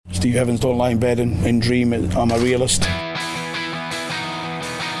Steve Evans don't lie in bed and dream. I'm a realist.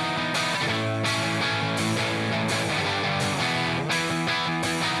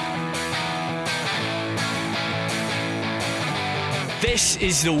 This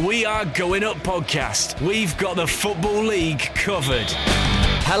is the We Are Going Up podcast. We've got the Football League covered.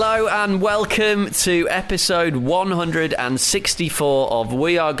 Hello and welcome to episode 164 of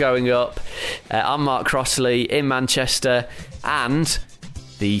We Are Going Up. I'm Mark Crossley in Manchester, and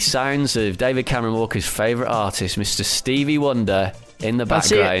the sounds of David Cameron Walker's favourite artist, Mr. Stevie Wonder, in the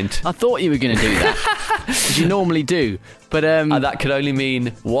background. I thought you were going to do that, as you normally do. But that could only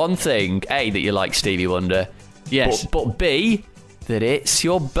mean one thing: A, that you like Stevie Wonder. Yes. But B, that it's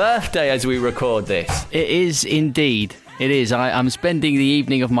your birthday as we record this. It is indeed. It is. I'm spending the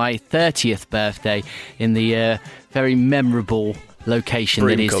evening of my 30th birthday in the very memorable location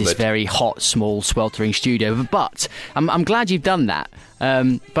Broom that is cupboard. this very hot, small, sweltering studio. But I'm glad you've done that.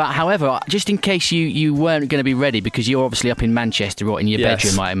 But however, just in case you weren't going to be ready, because you're obviously up in Manchester or in your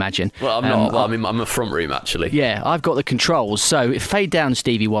bedroom, I imagine. Well, I'm not. Well, I'm in a front room, actually. Yeah, I've got the controls. So fade down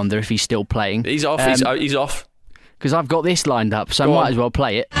Stevie Wonder if he's still playing. He's off. He's off. Because I've got this lined up, so I might as well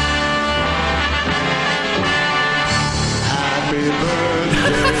play it. Happy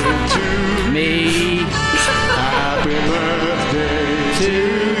birthday to Me. Happy birthday To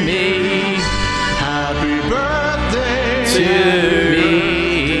me. Happy birthday To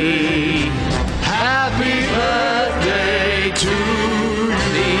me. Happy birthday to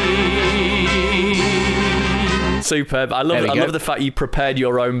me. Superb. I love the fact you prepared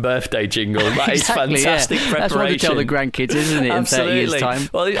your own birthday jingle. That is Exactly, fantastic yeah. preparation. That's what to tell the grandkids, isn't it, in 30 years' time?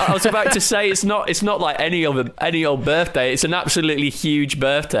 Well, I was about to say it's not like any old birthday. It's an absolutely huge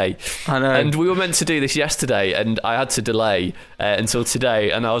birthday. I know. And we were meant to do this yesterday, and I had to delay until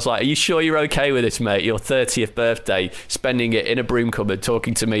today. And I was like, "Are you sure you're okay with this, mate? Your 30th birthday, spending it in a broom cupboard,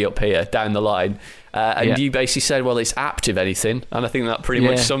 talking to me up here down the line." You basically said, well, it's apt, if anything. And I think that pretty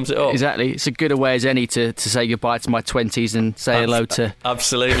much sums it up. Exactly. It's a good a way as any to say goodbye to my 20s and say hello to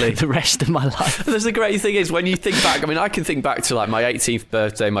absolutely the rest of my life. The great thing is, when you think back, I mean, I can think back to like my 18th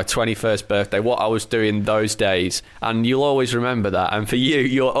birthday, my 21st birthday, what I was doing those days, and you'll always remember that. And for you,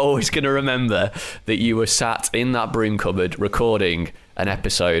 you're always going to remember that you were sat in that broom cupboard recording an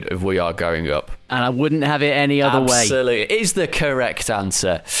episode of We Are Going Up. And I wouldn't have it any other way. Absolutely. It is the correct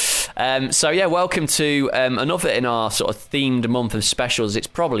answer. Welcome to another in our sort of themed month of specials. It's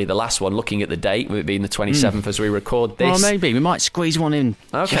probably the last one, looking at the date, with it being the 27th as we record this. Well, maybe. We might squeeze one in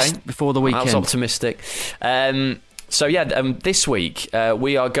just before the weekend. I was optimistic. This week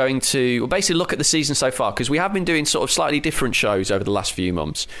we are going to basically look at the season so far, because we have been doing sort of slightly different shows over the last few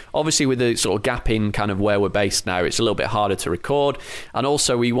months. Obviously, with the sort of gap in kind of where we're based now, it's a little bit harder to record. And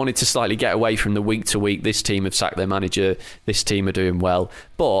also, we wanted to slightly get away from the week to week. This team have sacked their manager. This team are doing well.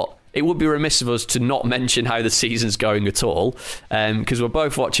 But it would be remiss of us to not mention how the season's going at all, because we're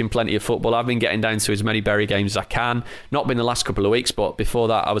both watching plenty of football. I've been getting down to as many Bury games as I can. Not been the last couple of weeks, but before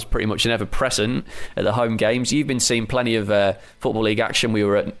that I was pretty much never present at the home games. You've been seeing plenty of Football League action. We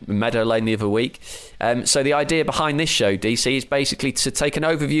were at Meadow Lane the other week. So the idea behind this show, DC, is basically to take an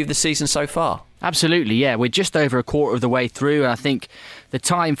overview of the season so far. Absolutely, yeah. We're just over a quarter of the way through, and I think the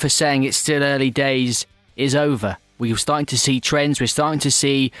time for saying it's still early days is over. We're starting to see trends. We're starting to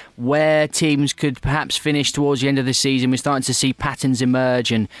see where teams could perhaps finish towards the end of the season. We're starting to see patterns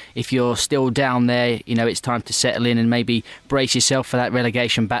emerge. And if you're still down there, it's time to settle in and maybe brace yourself for that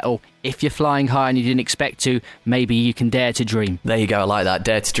relegation battle. If you're flying high and you didn't expect to, maybe you can dare to dream. There you go, I like that,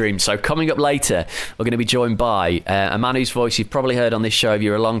 dare to dream. So coming up later, we're going to be joined by a man whose voice you've probably heard on this show if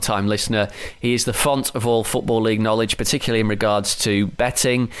you're a long-time listener. He is the font of all Football League knowledge, particularly in regards to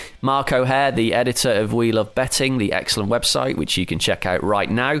betting. Mark O'Hare, the editor of We Love Betting, the excellent website, which you can check out right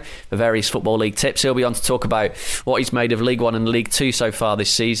now for various Football League tips. He'll be on to talk about what he's made of League One and League Two so far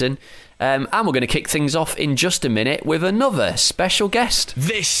this season. And we're going to kick things off in just a minute with another special guest.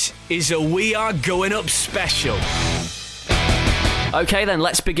 This is a We Are Going Up special. Okay then,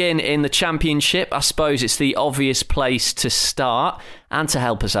 let's begin in the Championship. I suppose it's the obvious place to start. And to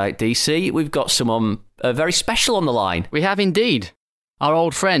help us out, DC, we've got someone very special on the line. We have indeed. Our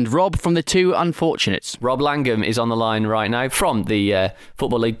old friend, Rob from the Two Unfortunates. Rob Langham is on the line right now from the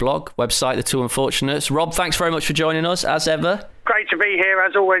Football League blog website, The Two Unfortunates. Rob, thanks very much for joining us, as ever. Great to be here,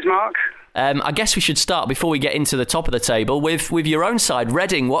 as always, Mark. I guess we should start, before we get into the top of the table, with your own side,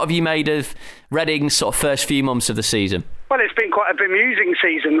 Reading. What have you made of Reading's sort of first few months of the season? Well, it's been quite a bemusing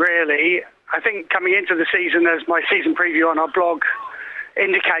season, really. I think coming into the season, as my season preview on our blog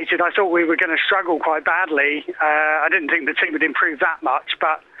indicated, I thought we were going to struggle quite badly. I didn't think the team would improve that much,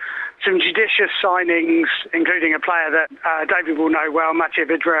 but some judicious signings, including a player that David will know well, Mathieu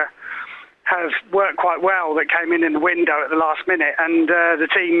Vydra, have worked quite well, that came in the window at the last minute, and the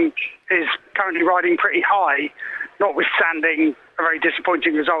team is currently riding pretty high, notwithstanding a very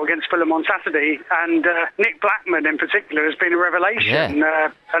disappointing result against Fulham on Saturday. And Nick Blackman in particular has been a revelation.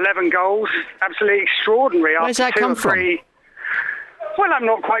 Yeah. 11 goals, absolutely extraordinary. Where's that come from? Well, I'm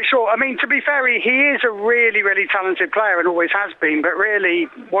not quite sure. I mean, to be fair, he is a really, really talented player and always has been, but really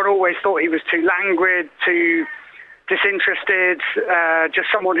one always thought he was too languid, too disinterested, just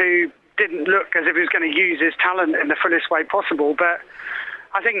someone who didn't look as if he was going to use his talent in the fullest way possible. But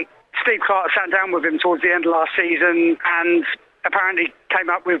I think Steve Clarke sat down with him towards the end of last season and apparently came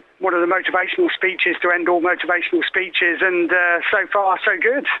up with one of the motivational speeches to end all motivational speeches, and so far so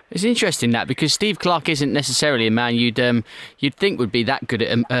good. It's interesting that, because Steve Clarke isn't necessarily a man you'd think would be that good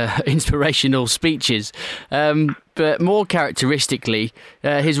at inspirational speeches. But more characteristically,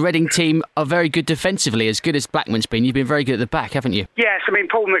 his Reading team are very good defensively, as good as Blackman's been. You've been very good at the back, haven't you? Yes, I mean,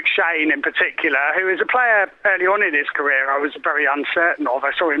 Paul McShane in particular, who is a player early on in his career I was very uncertain of.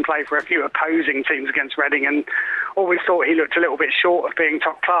 I saw him play for a few opposing teams against Reading and always thought he looked a little bit short of being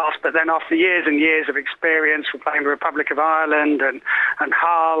top class, but then after years and years of experience for playing the Republic of Ireland and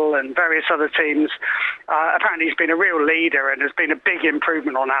Hull and various other teams, apparently he's been a real leader and has been a big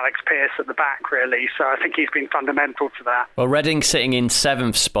improvement on Alex Pearce at the back, really. So I think he's been fundamental to that. Well, Reading sitting in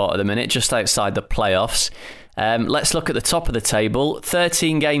 7th spot at the minute, just outside the playoffs. Let's look at the top of the table.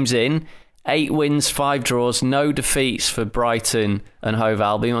 13 games in, 8 wins, 5 draws, no defeats for Brighton and Hove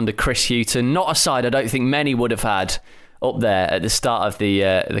Albion under Chris Hughton. Not a side I don't think many would have had up there at the start of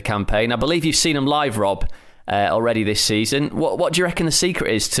the campaign. I believe you've seen them live, Rob, already this season. What do you reckon the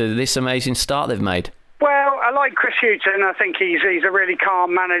secret is to this amazing start they've made? Well, I like Chris Hughton. I think he's a really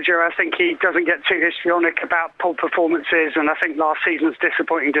calm manager. I think he doesn't get too histrionic about poor performances, and I think last season's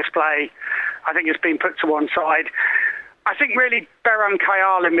disappointing display, I think it's been put to one side. I think really Beram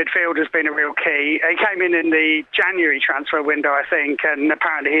Kayal in midfield has been a real key. He came in the January transfer window, I think, and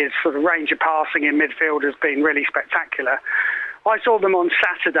apparently his sort of range of passing in midfield has been really spectacular. I saw them on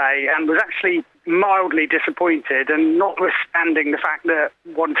Saturday and was actually mildly disappointed, and notwithstanding the fact that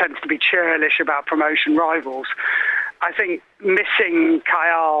one tends to be churlish about promotion rivals, I think missing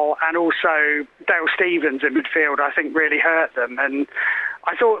Kayal and also Dale Stephens in midfield, I think really hurt them. And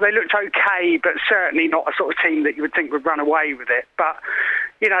I thought they looked okay, but certainly not a sort of team that you would think would run away with it. But,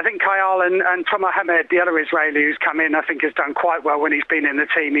 you know, I think Kayal and Tomer Hamed, the other Israeli who's come in, I think has done quite well when he's been in the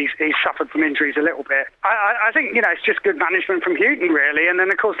team. He's suffered from injuries a little bit. I think, you know, it's just good management from Hughton, really. And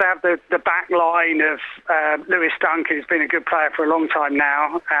then, of course, they have the back line of Lewis Dunk, who's been a good player for a long time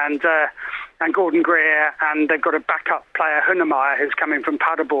now, and Gordon Greer, and they've got a backup player, Hunemeyer, who's coming from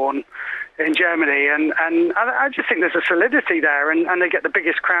Paderborn in Germany, and I just think there's a solidity there, and they get the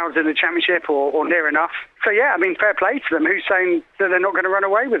biggest crowds in the Championship or near enough. So yeah, I mean, fair play to them. Who's saying that they're not going to run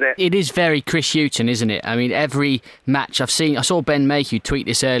away with it? It is very Chris Hughton, isn't it? I mean, every match I saw Ben Mayhew tweet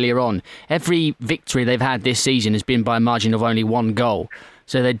this earlier on, every victory they've had this season has been by a margin of only 1 goal.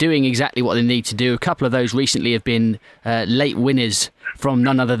 So they're doing exactly what they need to do. A couple of those recently have been late winners from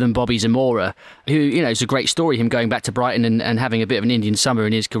none other than Bobby Zamora, who, you know, it's a great story, him going back to Brighton and having a bit of an Indian summer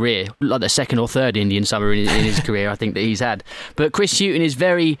in his career, like the 2nd or 3rd Indian summer in his career, I think, that he's had. But Chris Hughton is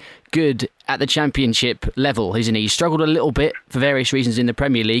very good at the Championship level, isn't he? He struggled a little bit for various reasons in the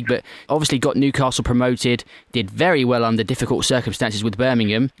Premier League, but obviously got Newcastle promoted, did very well under difficult circumstances with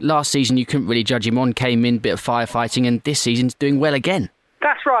Birmingham. Last season you couldn't really judge him on, came in, bit of firefighting, and this season's doing well again.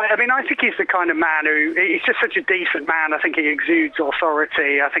 That's right. I mean, I think he's the kind of man he's just such a decent man. I think he exudes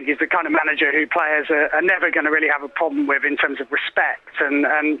authority. I think he's the kind of manager who players are never going to really have a problem with in terms of respect.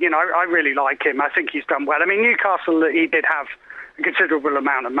 And you know, I really like him. I think he's done well. I mean, Newcastle, he did have a considerable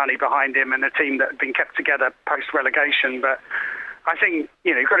amount of money behind him and a team that had been kept together post-relegation. But I think,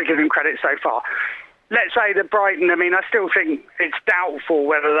 you know, you've got to give him credit so far. Let's say that Brighton, I mean, I still think it's doubtful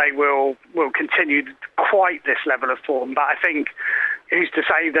whether they will continue quite this level of form. But I think who's to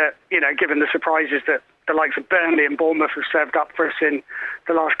say that, you know, given the surprises that the likes of Burnley and Bournemouth have served up for us in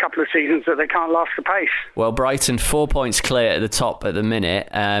the last couple of seasons, that they can't last the pace. Well, Brighton 4 points clear at the top at the minute.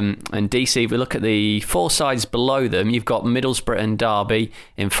 And DC, if we look at the 4 sides below them, you've got Middlesbrough and Derby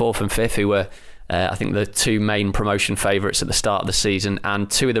in 4th and 5th, who were I think the 2 main promotion favourites at the start of the season, and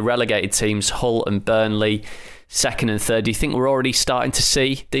 2 of the relegated teams, Hull and Burnley, 2nd and 3rd. Do you think we're already starting to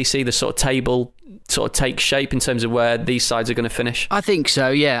see, DC, the sort of table sort of take shape in terms of where these sides are going to finish? I think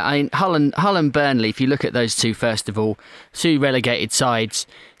so, yeah. I mean, Hull and Burnley, if you look at those 2 first of all, 2 relegated sides,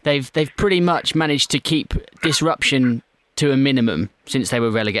 they've pretty much managed to keep disruption to a minimum. since they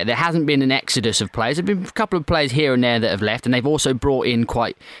were relegated. There hasn't been an exodus of players. There have been a couple of players here and there that have left, and they've also brought in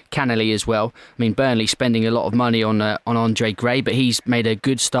quite cannily as well. I mean, Burnley spending a lot of money on Andre Gray, but he's made a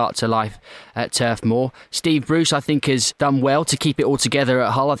good start to life at Turf Moor. Steve Bruce, I think, has done well to keep it all together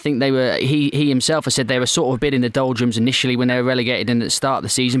at Hull. I think he himself has said they were sort of a bit in the doldrums initially when they were relegated in at the start of the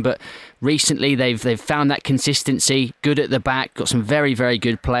season, but recently they've found that consistency, good at the back, got some very, very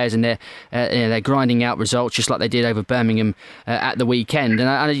good players, and they're grinding out results just like they did over Birmingham at the weekend.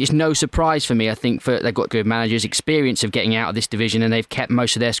 And it's no surprise for me. I think they've got good managers, experience of getting out of this division, and they've kept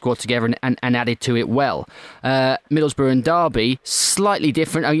most of their squad together and added to it well. Middlesbrough and Derby, slightly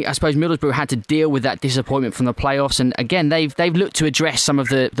different. I suppose Middlesbrough had to deal with that disappointment from the playoffs, and again they've looked to address some of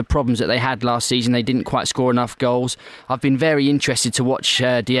the problems that they had last season. They didn't quite score enough goals. I've been very interested to watch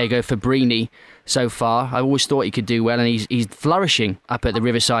Diego Fabrini so far. I always thought he could do well, and he's flourishing up at the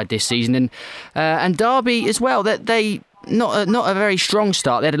Riverside this season. And Derby as well. That they not a very strong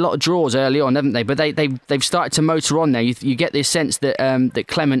start. They had a lot of draws early on, haven't they? But they've started to motor on now. You get this sense that that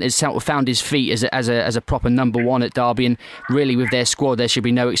Clement has found his feet as a proper number one at Derby, and really with their squad there should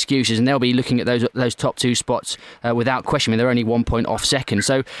be no excuses, and they'll be looking at those top two spots without question. I mean, they're only 1 point off second,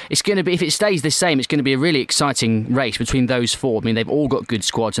 so it's going to be, if it stays the same, it's going to be a really exciting race between those four. I mean, they've all got good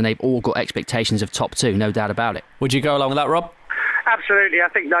squads and they've all got expectations of top two, no doubt about it. Would you go along with that, Rob? Absolutely. I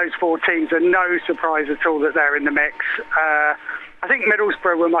think those four teams are no surprise at all that they're in the mix. I think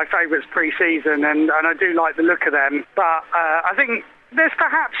Middlesbrough were my favourites pre-season, and I do like the look of them. But I think there's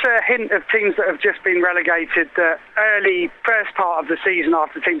perhaps a hint of teams that have just been relegated. The early first part of the season,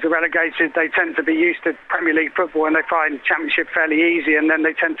 after teams are relegated, they tend to be used to Premier League football and they find Championship fairly easy, and then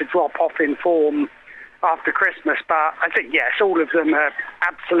they tend to drop off in form after Christmas. But I think, yes, all of them are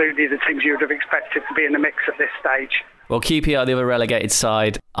absolutely the teams you would have expected to be in the mix at this stage. Well, QPR, the other relegated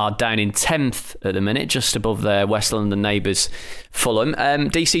side, are down in 10th at the minute, just above their West London neighbours, Fulham.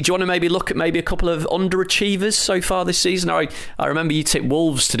 DC, do you want to maybe look at maybe a couple of underachievers so far this season? I remember you tipped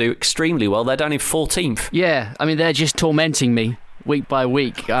Wolves to do extremely well. They're down in 14th. Yeah, I mean, they're just tormenting me week by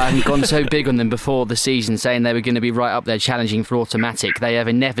week. I hadn't gone so big on them before the season, saying they were going to be right up there challenging for automatic. They have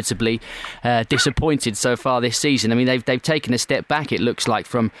inevitably disappointed so far this season. I mean, they've taken a step back, it looks like,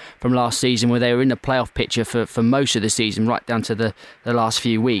 from last season, where they were in the playoff picture for most of the season, right down to the last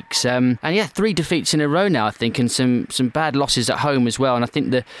few weeks. And yeah, 3 defeats in a row now, I think, and some bad losses at home as well. And I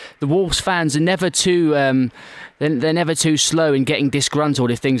think the Wolves fans are never too they're never too slow in getting disgruntled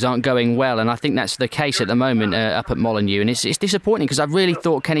if things aren't going well, and I think that's the case at the moment up at Molineux, and it's disappointing because I really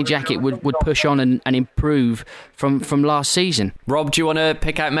thought Kenny Jackett would push on and improve from last season. Rob, do you want to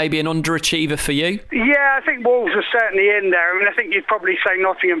pick out maybe an underachiever for you? Yeah, I think Wolves are certainly in there. I mean, I think you'd probably say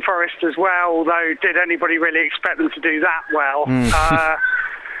Nottingham Forest as well, although did anybody really expect them to do that well?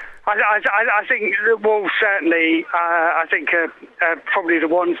 I think the Wolves certainly, I think, are probably the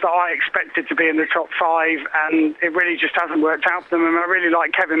ones that I expected to be in the top 5, and it really just hasn't worked out for them. And I really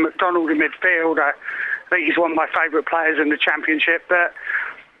like Kevin McDonald in midfield. I think he's one of my favourite players in the Championship, but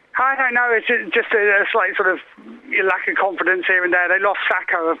I don't know, it's just a slight sort of lack of confidence here and there. They lost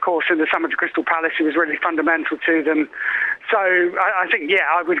Sacco, of course, in the summer to Crystal Palace. He was really fundamental to them. So I think, yeah,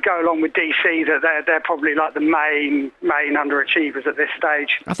 I would go along with DC that they're probably like the main underachievers at this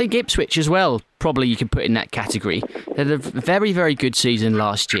stage. I think Ipswich as well, probably you could put in that category. They had a very, very good season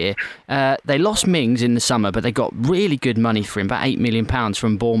last year. They lost Mings in the summer, but they got really good money for him, about £8 million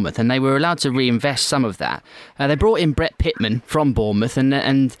from Bournemouth, and they were allowed to reinvest some of that. They brought in Brett Pittman from Bournemouth,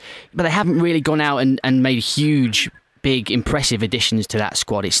 but they haven't really gone out and made huge, big, impressive additions to that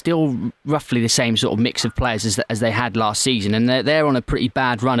squad. It's still roughly the same sort of mix of players as they had last season, and they're on a pretty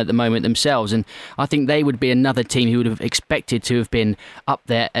bad run at the moment themselves, and I think they would be another team who would have expected to have been up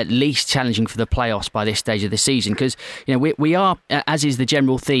there at least challenging for the playoffs by this stage of the season, because we are, as is the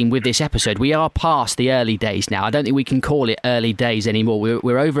general theme with this episode, we are past the early days now. I don't think we can call it early days anymore.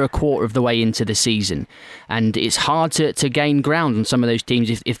 We're over a quarter of the way into the season, and it's hard to gain ground on some of those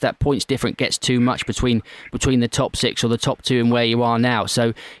teams if that points difference gets too much between the top 6 or the top 2 and where you are now.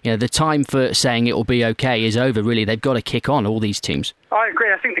 So the time for saying it will be okay is over, really. They've got to kick on, all these teams. I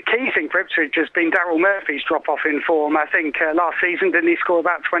agree. I think the key thing for Ipswich has been Daryl Murphy's drop off in form. I think last season, didn't he score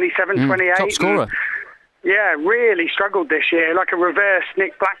about 27, 28? Top scorer. Yeah, really struggled this year, like a reverse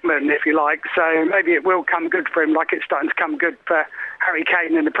Nick Blackman, if you like. So maybe it will come good for him, like it's starting to come good for Harry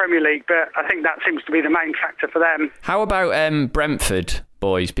Kane in the Premier League. But I think that seems to be the main factor for them. How about Brentford,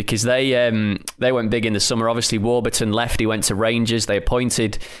 boys? Because they went big in the summer. Obviously, Warburton left. He went to Rangers. They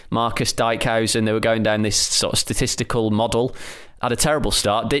appointed Marcus Dijkhuizen. They were going down this sort of statistical model. Had a terrible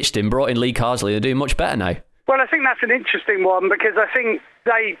start, ditched him, brought in Lee Carsley. They're doing much better now. Well, I think that's an interesting one, because I think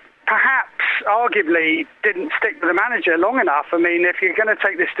they perhaps arguably didn't stick with the manager long enough. I mean, if you're going to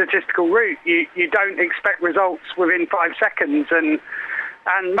take this statistical route, you don't expect results within 5 seconds. And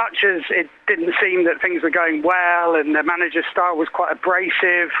much as it didn't seem that things were going well and the manager's style was quite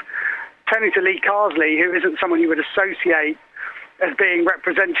abrasive, turning to Lee Carsley, who isn't someone you would associate as being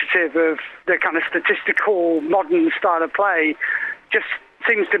representative of the kind of statistical modern style of play, just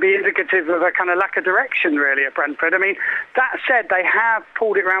seems to be indicative of a kind of lack of direction, really, at Brentford. I mean, that said, they have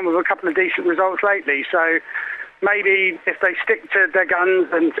pulled it around with a couple of decent results lately, so maybe if they stick to their guns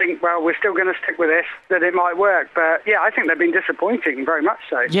and think, well, we're still going to stick with this, that it might work. But yeah, I think they've been disappointing, very much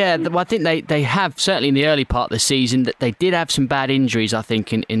so. Yeah, well, I think they have, certainly in the early part of the season, that they did have some bad injuries, I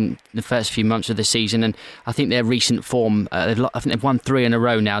think, in the first few months of the season. And I think their recent form, I think they've won 3 in a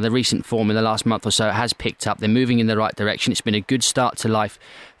row now. Their recent form in the last month or so has picked up. They're moving in the right direction. It's been a good start to life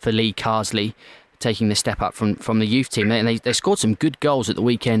for Lee Carsley, taking the step up from the youth team. They scored some good goals at the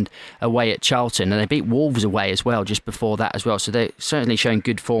weekend away at Charlton, and they beat Wolves away as well just before that as well. So they're certainly showing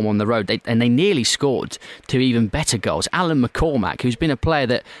good form on the road. They nearly scored 2 even better goals. Alan McCormack, who's been a player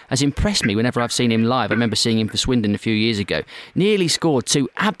that has impressed me whenever I've seen him live. I remember seeing him for Swindon a few years ago. Nearly scored 2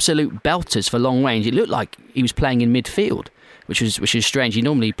 absolute belters for long range. It looked like he was playing in midfield, which is strange. He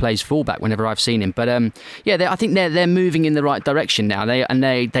normally plays fullback whenever I've seen him. But I think they're moving in the right direction now.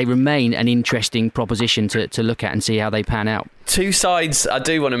 They remain an interesting proposition to look at and see how they pan out. 2 sides I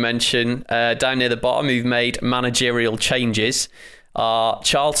do want to mention down near the bottom who've made managerial changes are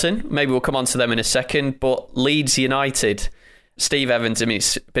Charlton. Maybe we'll come on to them in a second. But Leeds United, Steve Evans, I mean,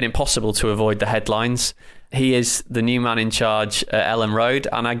 it's been impossible to avoid the headlines. He is the new man in charge at Ellen Road.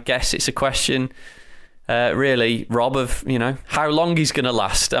 And I guess it's a question... really, Rob, of how long he's going to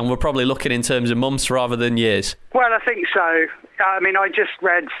last, and we're probably looking in terms of months rather than years. Well, I think so. I mean, I just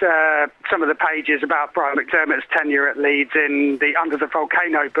read some of the pages about Brian McDermott's tenure at Leeds in the Under the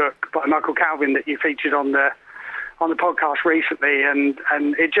Volcano book by Michael Calvin that you featured on the podcast recently, and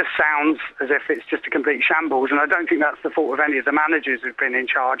it just sounds as if it's just a complete shambles. And I don't think that's the fault of any of the managers who've been in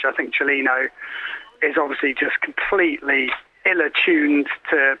charge. I think Cellino is obviously just completely ill-attuned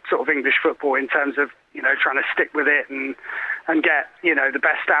to sort of English football in terms of trying to stick with it and get the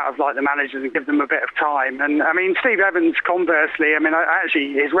best out of the managers and give them a bit of time. And I mean, Steve Evans, conversely, I mean,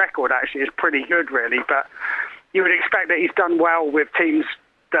 his record actually is pretty good, really. But you would expect that he's done well with teams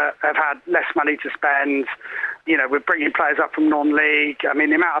that have had less money to spend. With bringing players up from non-league. I mean,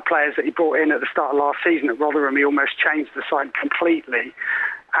 the amount of players that he brought in at the start of last season at Rotherham, he almost changed the side completely.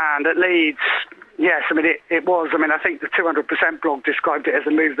 And at Leeds, yes, I mean, it was. I mean, I think the 200% blog described it as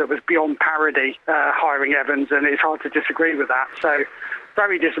a move that was beyond parody, hiring Evans, and it's hard to disagree with that. So,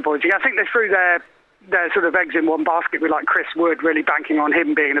 very disappointing. I think they threw their sort of eggs in one basket with Chris Wood, really banking on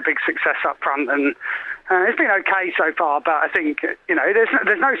him being a big success up front, and it's been okay so far. But I think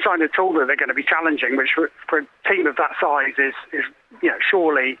there's no sign at all that they're going to be challenging, which for a team of that size is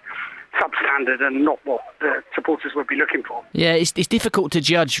surely substandard and not what the supporters would be looking for. Yeah, it's difficult to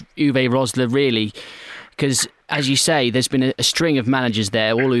judge Uwe Rosler, really, because, as you say, there's been a string of managers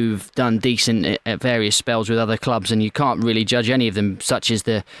there, all who've done decent at various spells with other clubs, and you can't really judge any of them, such as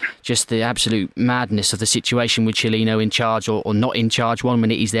the absolute madness of the situation with Cellino in charge or not in charge. 1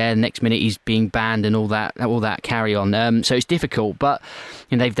 minute he's there, the next minute he's being banned, and all that carry on. So it's difficult, but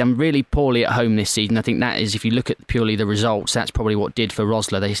they've done really poorly at home this season. I think that is, if you look at purely the results, that's probably what did for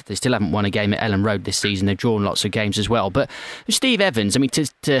Rosler. They still haven't won a game at Ellen Road this season. They've drawn lots of games as well. But Steve Evans, I mean,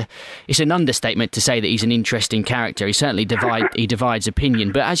 it's an understatement to say that he's an interesting character. He certainly divides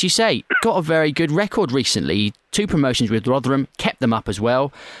opinion, but as you say, got a very good record recently. 2 promotions with Rotherham, kept them up as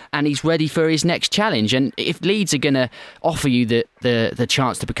well, and he's ready for his next challenge. And if Leeds are going to offer you the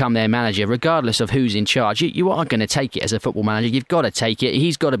chance to become their manager, regardless of who's in charge, you are going to take it as a football manager. You've got to take it.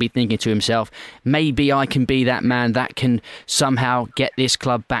 He's got to be thinking to himself, maybe I can be that man that can somehow get this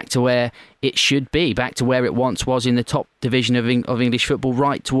club back to where it should be, back to where it once was in the top division of English football,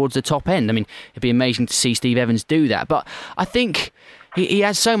 right towards the top end. I mean, it'd be amazing to see Steve Evans do that. But I think he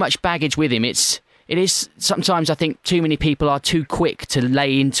has so much baggage with him. It is sometimes, I think, too many people are too quick to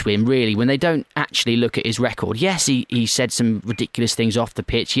lay into him, really, when they don't actually look at his record. Yes, he said some ridiculous things off the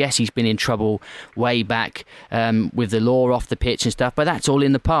pitch. Yes, he's been in trouble way back with the law off the pitch and stuff, but that's all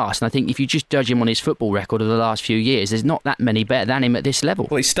in the past. And I think if you just judge him on his football record of the last few years, there's not that many better than him at this level.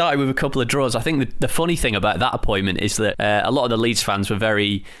 Well, he started with a couple of draws. I think the funny thing about that appointment is that a lot of the Leeds fans were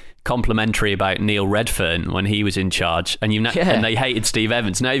very complimentary about Neil Redfern when he was in charge, and and they hated Steve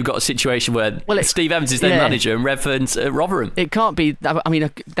Evans. Now you've got a situation where Steve Evans is their manager and Redfern's at Rotherham. It can't be. I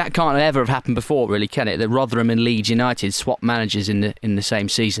mean, that can't ever have happened before, really, can it? That Rotherham and Leeds United swap managers in the same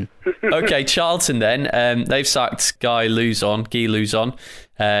season. Okay, Charlton then. They've sacked Guy Luzon.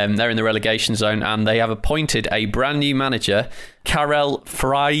 They're in the relegation zone, and they have appointed a brand new manager, Karel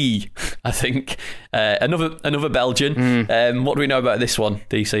Vrij, I think. Another Belgian. What do we know about this one,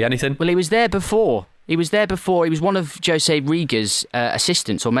 DC? Anything? Well, he was there before. He was one of Jose Riga's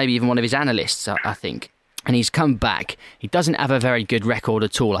assistants, or maybe even one of his analysts, I think. And he's come back. He doesn't have a very good record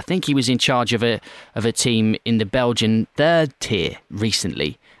at all. I think he was in charge of a team in the Belgian third tier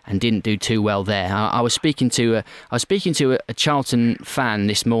recently and didn't do too well there. I was speaking to a Charlton fan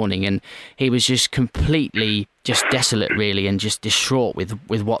this morning, and he was just completely just desolate, really, and just distraught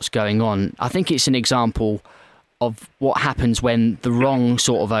with what's going on. I think it's an example of what happens when the wrong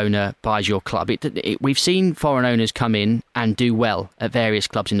sort of owner buys your club. We've seen foreign owners come in and do well at various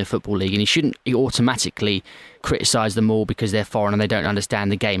clubs in the Football League, and you shouldn't automatically criticise them all because they're foreign and they don't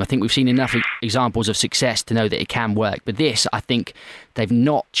understand the game. I think we've seen enough examples of success to know that it can work. But this, I think they've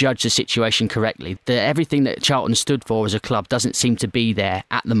not judged the situation correctly. Everything that Charlton stood for as a club doesn't seem to be there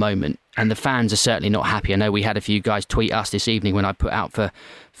at the moment. And the fans are certainly not happy. I know we had a few guys tweet us this evening when I put out for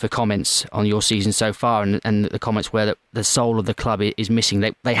comments on your season so far, and the comments were that the soul of the club is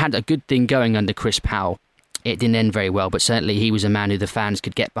missing. They had a good thing going under Chris Powell. It didn't end very well, but certainly he was a man who the fans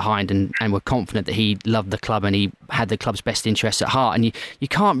could get behind and were confident that he loved the club and he had the club's best interests at heart. And you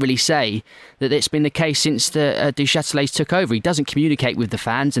can't really say that it's been the case since the Du Châtelet took over. He doesn't communicate with the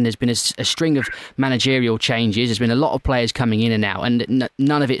fans, and there's been a string of managerial changes. There's been a lot of players coming in and out, and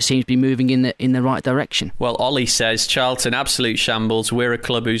none of it seems to be moving in the right direction. Well, Ollie says, Charlton, absolute shambles. We're a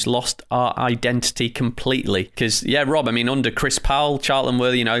club who's lost our identity completely. Because, yeah, Rob, I mean, under Chris Powell, Charlton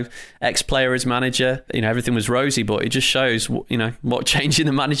were, ex-player as manager, everything was rosy, but it just shows, what changing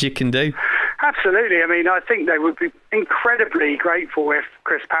the manager can do. Absolutely. I mean, I think they would be incredibly grateful if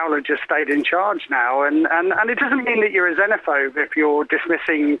Chris Powell had just stayed in charge now. And it doesn't mean that you're a xenophobe if you're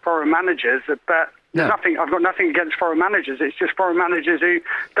dismissing foreign managers, but no. I've got nothing against foreign managers. It's just foreign managers who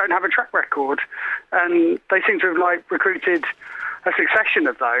don't have a track record. And they seem to have recruited a succession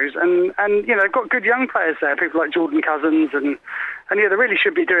of those, and they've got good young players there, people like Jordan Cousins, and they really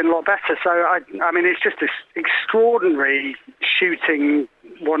should be doing a lot better. So I mean, it's just this extraordinary shooting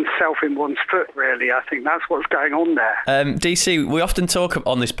oneself in one's foot, really. I think that's what's going on there. DC, we often talk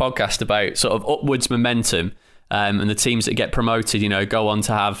on this podcast about sort of upwards momentum. And the teams that get promoted, go on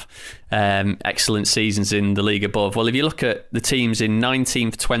to have excellent seasons in the league above. Well, if you look at the teams in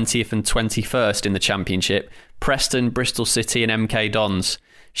 19th, 20th and 21st in the Championship, Preston, Bristol City and MK Dons,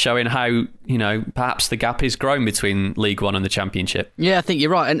 showing how, perhaps the gap is growing between League One and the Championship. Yeah, I think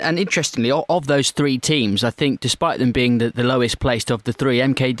you're right. And interestingly, of those three teams, I think despite them being the lowest placed of the three,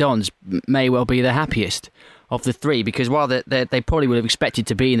 MK Dons may well be the happiest of the three, because while they probably would have expected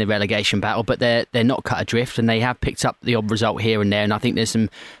to be in the relegation battle, but they're not cut adrift, and they have picked up the odd result here and there, and I think there's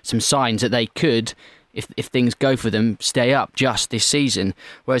some signs that they could, if things go for them, stay up just this season.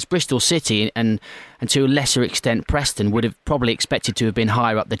 Whereas Bristol City and to a lesser extent Preston would have probably expected to have been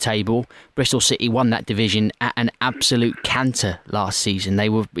higher up the table. Bristol City won that division at an absolute canter last season. They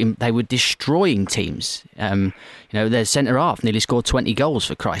were destroying teams. Their centre half nearly scored 20 goals,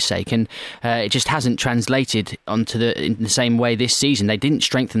 for Christ's sake, and it just hasn't translated in the same way this season. They didn't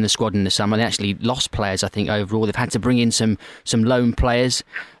strengthen the squad in the summer. They actually lost players, I think, overall. They've had to bring in some loan players,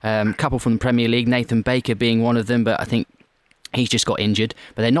 a couple from the Premier League, Nathan Baker being one of them, but I think he's just got injured,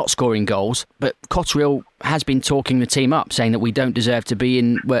 but they're not scoring goals. But Cotterill has been talking the team up, saying that we don't deserve to be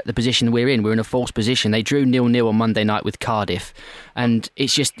in the position we're in. We're in a false position. They drew 0-0 on Monday night with Cardiff. And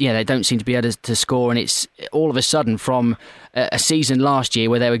it's just, they don't seem to be able to score. And it's all of a sudden from a season last year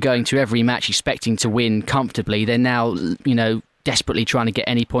where they were going to every match expecting to win comfortably. They're now, desperately trying to get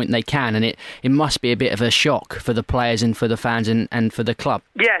any point they can, and it must be a bit of a shock for the players and for the fans and for the club.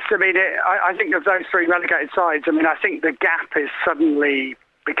 Yes, I mean, I think of those three relegated sides, I think the gap is suddenly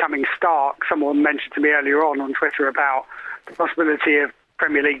becoming stark. Someone mentioned to me earlier on Twitter about the possibility of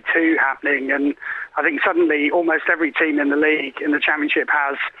Premier League 2 happening, and I think suddenly almost every team in the league, in the Championship,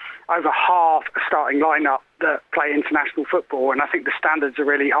 has over half a starting lineup that play international football, and I think the standards are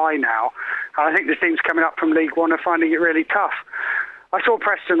really high now. And I think the teams coming up from League One are finding it really tough. I saw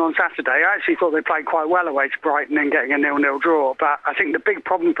Preston on Saturday. I actually thought they played quite well away to Brighton and getting a 0-0 draw, but I think the big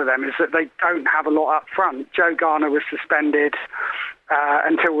problem for them is that they don't have a lot up front. Joe Garner was suspended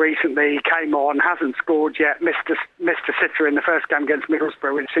until recently, came on, hasn't scored yet, missed a sitter in the first game against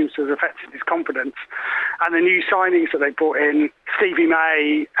Middlesbrough, which seems to have affected his confidence. And the new signings that they brought in, Stevie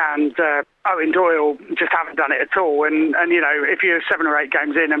May and Owen Doyle, just haven't done it at all. And if you're 7 or 8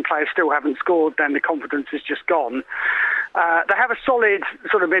 games in and players still haven't scored, then the confidence is just gone. They have a solid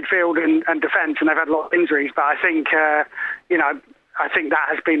sort of midfield and defence, and they've had a lot of injuries, but I think, I think that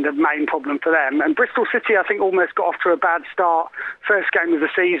has been the main problem for them. And Bristol City, I think, almost got off to a bad start. First game of the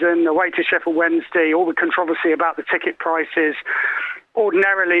season, away to Sheffield Wednesday, all the controversy about the ticket prices.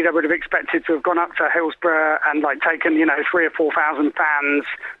 Ordinarily, they would have expected to have gone up to Hillsborough and taken 3,000 or 4,000 fans,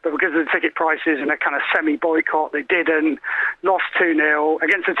 but because of the ticket prices and a kind of semi-boycott, they didn't. Lost 2-0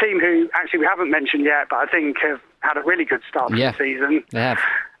 against a team who actually we haven't mentioned yet, but I think have had a really good start to the season. They have.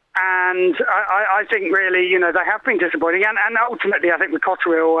 And I think really, they have been disappointing. And ultimately, I think with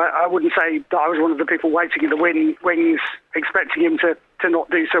Cotterill, I wouldn't say that I was one of the people waiting in the wings, expecting him to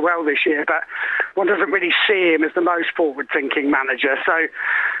not do so well this year. But one doesn't really see him as the most forward-thinking manager. So,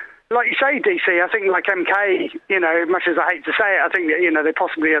 like you say, DC, I think like MK, much as I hate to say it, I think that, they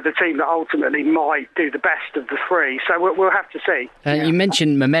possibly are the team that ultimately might do the best of the three. So we'll have to see. You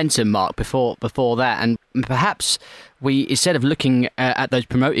mentioned momentum, Mark, before that, and perhaps we, instead of looking at those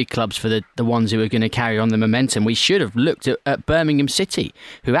promoted clubs for the ones who are going to carry on the momentum, we should have looked at Birmingham City,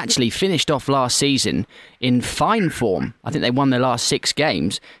 who actually finished off last season in fine form. I think they won their last 6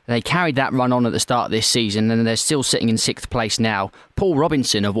 games. They carried that run on at the start of this season, and they're still sitting in 6th place now. Paul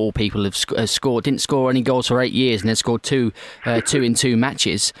Robinson, of all people, didn't score any goals for 8 years, and has scored two in 2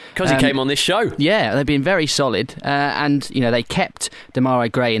 matches. Because he came on this show. Yeah, they've been very solid, and they kept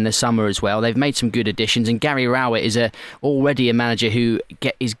Demarai Gray in the summer as well. They've made some good additions, and Gary Rowett is already a manager who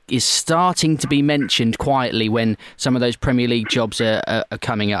is starting to be mentioned quietly when some of those Premier League jobs are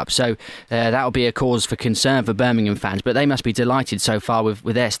coming up. So that will be a cause for concern for Birmingham fans, but they must be delighted so far with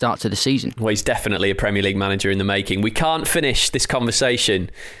their start to the season. Well, he's definitely a Premier League manager in the making. We can't finish this conversation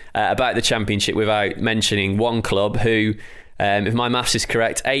about the Championship without mentioning one club who, if my maths is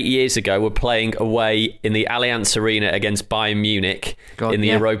correct, 8 years ago were playing away in the Allianz Arena against Bayern Munich in the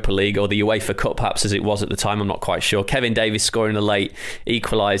Europa League, or the UEFA Cup perhaps as it was at the time, I'm not quite sure. Kevin Davies scoring a late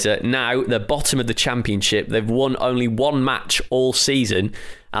equaliser. Now they're bottom of the Championship. They've won only 1 match all season,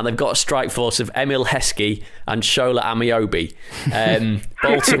 and they've got a strike force of Emil Heskey and Shola Amiobi.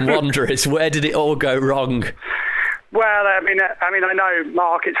 Bolton Wanderers, where did it all go wrong? Well, I mean, I know,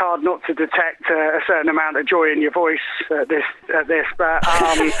 Mark, it's hard not to detect a certain amount of joy in your voice at this, but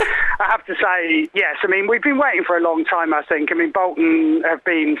I have to say, yes, I mean, we've been waiting for a long time, I think. I mean, Bolton have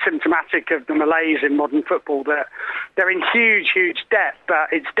been symptomatic of the malaise in modern football, that they're in huge, huge debt, but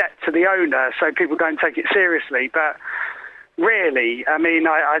it's debt to the owner, so people don't take it seriously. But really, I mean,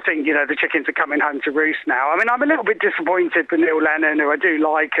 I think, the chickens are coming home to roost now. I mean, I'm a little bit disappointed with Neil Lennon, who I do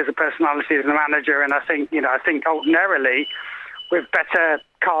like as a personality, as a manager, and I think ordinarily, with better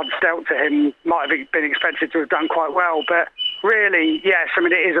cards dealt to him, might have been expected to have done quite well. But really, yes, I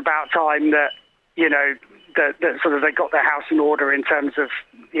mean, it is about time that, that sort of they got their house in order in terms of,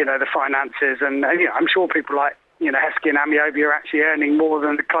 the finances. And I'm sure people like, Heskey and Amiobi are actually earning more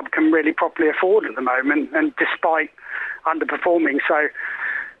than the club can really properly afford at the moment, and despite underperforming. So,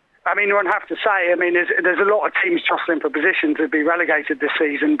 I mean, one have to say, I mean, there's a lot of teams jostling for position to be relegated this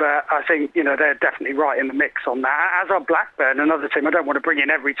season, but I think, they're definitely right in the mix on that, as are Blackburn, another team. I don't want to bring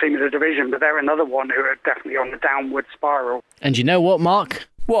in every team in the division, but they're another one who are definitely on the downward spiral. And you know what, Mark?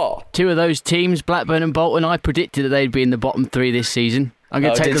 What? 2 of those teams, Blackburn and Bolton, I predicted that they'd be in the bottom 3 this season. I'm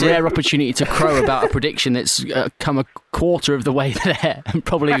going to take the rare opportunity to crow about a prediction that's come a quarter of the way there, and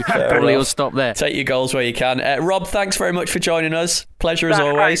probably will stop there. Take your goals where you can. Rob, thanks very much for joining us. Pleasure as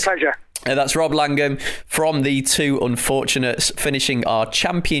always. Pleasure. That's Rob Langham from the 2 Unfortunates, finishing our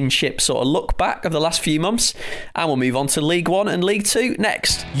Championship sort of look back of the last few months, and we'll move on to League 1 and League 2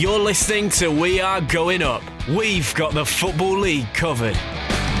 next. You're listening to We Are Going Up. We've got the Football League covered.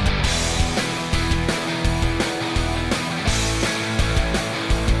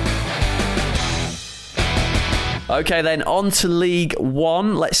 Okay then, on to League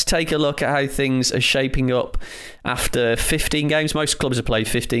 1. Let's take a look at how things are shaping up after 15 games. Most clubs have played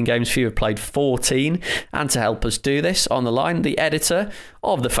 15 games, few have played 14. And to help us do this, on the line, the editor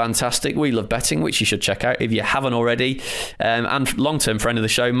of the fantastic We Love Betting, which you should check out if you haven't already, and long-term friend of the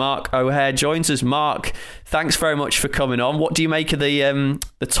show, Mark O'Hare, joins us. Mark, thanks very much for coming on. What do you make of the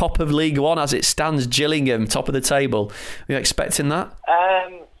top of League 1 as it stands? Gillingham, top of the table. Are you expecting that?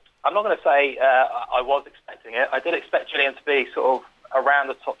 I'm not going to say I was expecting it. I did expect Gillingham to be sort of around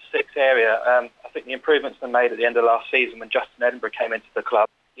the top 6 area. I think the improvements they made at the end of last season when Justin Edinburgh came into the club,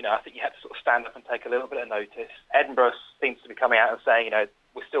 I think you had to sort of stand up and take a little bit of notice. Edinburgh seems to be coming out and saying,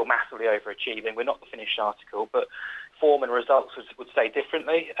 we're still massively overachieving. We're not the finished article, but form and results would say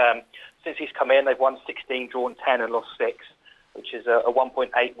differently. Since he's come in, they've won 16, drawn 10 and lost 6. Which is a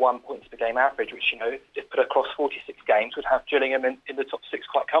 1.81 points per game average, which, if put across 46 games, would have Gillingham in the top 6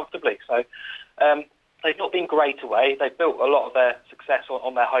 quite comfortably. So they've not been great away. They've built a lot of their success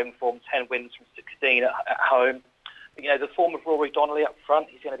on their home form, 10 wins from 16 at home. The form of Rory Donnelly up front,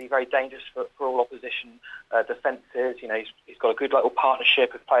 he's going to be very dangerous for all opposition defences. He's got a good little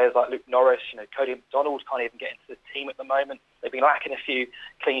partnership with players like Luke Norris. Cody McDonald can't even get into the team at the moment. They've been lacking a few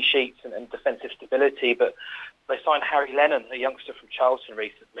clean sheets and defensive stability, but they signed Harry Lennon, a youngster from Charlton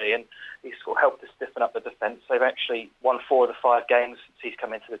recently, and he's sort of helped to stiffen up the defence. They've actually won 4 of the 5 games since he's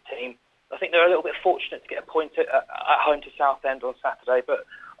come into the team. I think they're a little bit fortunate to get a point at home to Southend on Saturday, but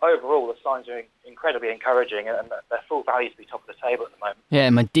overall the signs are incredibly encouraging, and they're full value to be top of the table at the moment. Yeah,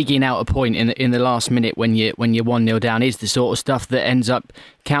 and digging out a point in the last minute when you're 1-0 down is the sort of stuff that ends up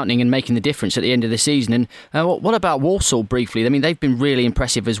counting and making the difference at the end of the season. And what about Walsall briefly? I mean, they've been really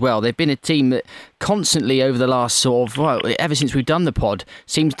impressive as well. They've been a team that constantly over the last ever since we've done the pod,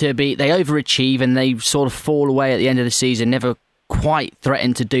 seems to be, they overachieve and they sort of fall away at the end of the season, never quite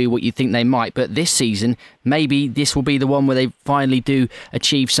threaten to do what you think they might, but this season maybe this will be the one where they finally do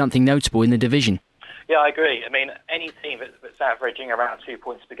achieve something notable in the division. Yeah, I agree. I mean, any team that's averaging around 2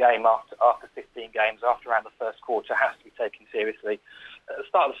 points per game after 15 games, after around the first quarter, has to be taken seriously. At the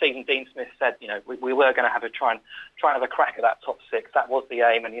start of the season, Dean Smith said, we were going to have try and have a crack at that top 6. That was the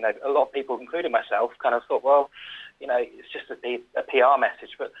aim, and a lot of people, including myself, kind of thought, well, it's just a PR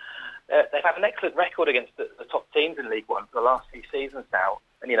message, but they've had an excellent record against the top teams in League One for the last few seasons now.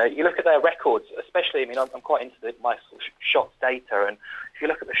 And, you look at their records, especially, I'm quite into my sort of shots data, and if you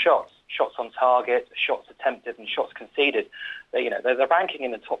look at the shots on target, shots attempted and shots conceded, they're ranking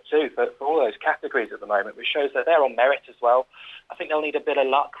in the top 2 for all those categories at the moment, which shows that they're on merit as well. I think they'll need a bit of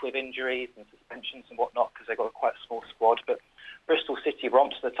luck with injuries and suspensions and whatnot, because they've got quite a small squad, but Bristol City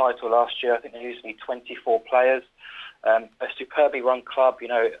romped the title last year. I think they used to be 24 players. A superbly run club,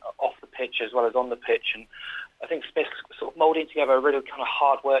 off the pitch as well as on the pitch. And I think Smith's sort of moulding together a really kind of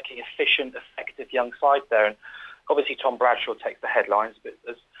hard-working, efficient, effective young side there. And obviously Tom Bradshaw takes the headlines, but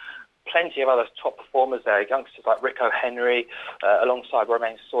there's plenty of other top performers there. Youngsters like Rick O'Henry, alongside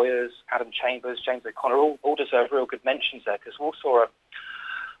Romain Sawyers, Adam Chambers, James O'Connor, all deserve real good mentions there, because Walsall are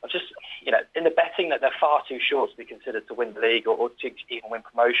just, in the betting that they're far too short to be considered to win the league or to even win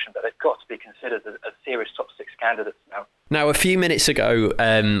promotion, but they've got to be considered as serious top 6 candidates now. Now, a few minutes ago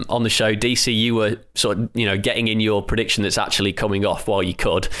on the show, DC, you were sort of, getting in your prediction that's actually coming off while you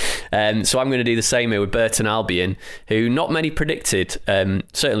could. So I'm going to do the same here with Burton Albion, who not many predicted,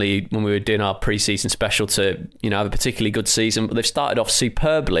 certainly when we were doing our pre-season special, to have a particularly good season, but they've started off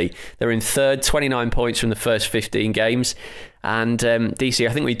superbly. They're in 3rd, 29 points from the first 15 games. And DC,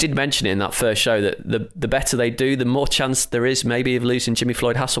 I think we did mention it in that first show that the better they do, the more chance there is maybe of losing Jimmy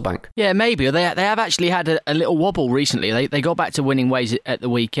Floyd Hasselbank. Yeah, maybe. They have actually had a little wobble recently. They got back to winning ways at the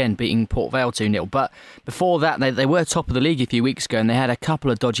weekend, beating Port Vale 2-0. But before that, they were top of the league a few weeks ago, and they had a couple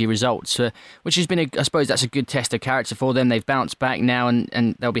of dodgy results, which has been, I suppose that's a good test of character for them. They've bounced back now,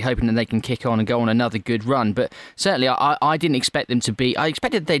 and they'll be hoping that they can kick on and go on another good run. But certainly, I didn't expect them to be. I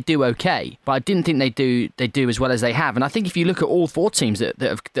expected they'd do okay, but I didn't think they'd do as well as they have. And I think if you look at all 4 teams that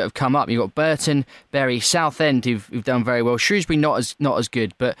have come up, you've got Burton, Bury, Southend, who've done very well. Shrewsbury not as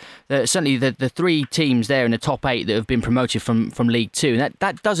good, but certainly the 3 teams there in the top 8 that have been promoted from League 2. And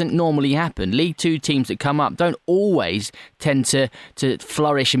that doesn't normally happen. League 2 teams that come up don't always tend to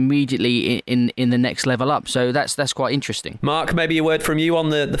flourish immediately in the next level up. So that's quite interesting. Mark, maybe a word from you on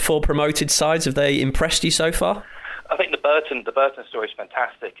the 4 promoted sides. Have they impressed you so far? I think the Burton story is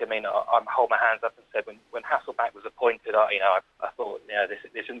fantastic. I mean, I hold my hands up and said when Hasselbank was appointed, I thought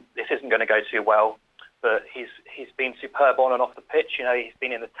this isn't going to go too well. But he's been superb on and off the pitch. He's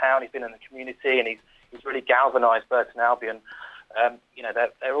been in the town, he's been in the community, and he's really galvanised Burton Albion.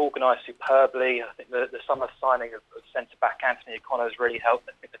 They're organised superbly. I think the summer signing of centre-back Anthony O'Connor has really helped.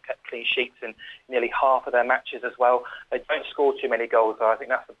 I think they've kept clean sheets in nearly half of their matches as well. They don't score too many goals, though. I think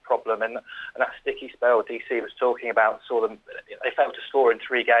that's the problem. And that sticky spell DC was talking about, they failed to score in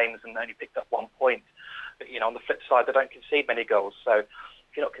 3 games and only picked up 1 point. But, on the flip side, they don't concede many goals. So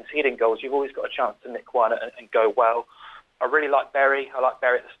if you're not conceding goals, you've always got a chance to nick one and go well. I really like Bury. I like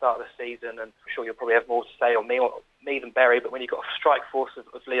Bury at the start of the season, and I'm sure you'll probably have more to say on me than Bury, but when you've got a strike force of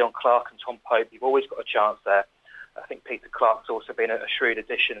Leon Clark and Tom Pope, you've always got a chance there. I think Peter Clark's also been a shrewd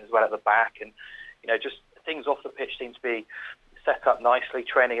addition as well at the back, and just things off the pitch seem to be set up nicely,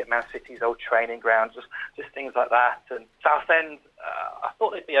 training at Man City's old training ground, just things like that. And Southend, I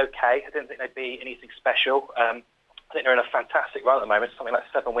thought they'd be okay. I didn't think they'd be anything special. I think they're in a fantastic run at the moment, something like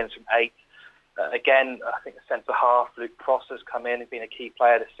 7 wins from 8. Again, I think the centre-half, Luke Pross, has come in and been a key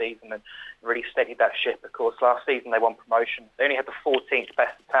player this season and really steadied that ship. Of course, last season they won promotion. They only had the 14th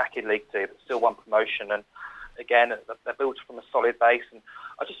best attack in League 2, but still won promotion. And again, they're built from a solid base. And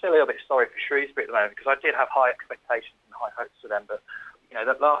I just feel a little bit sorry for Shrewsbury at the moment, because I did have high expectations and high hopes for them. But,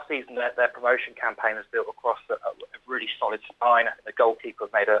 that last season their promotion campaign was built across a really solid spine. I think the goalkeeper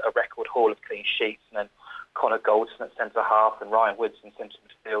made a record haul of clean sheets, and then Connor Goldson at centre half and Ryan Woods in centre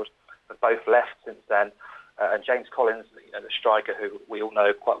midfield have both left since then. And James Collins, the striker who we all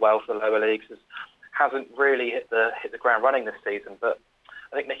know quite well for the lower leagues, hasn't really hit the ground running this season. But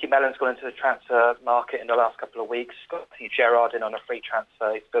I think Nicky Mellon's gone into the transfer market in the last couple of weeks. Got Gerrard in on a free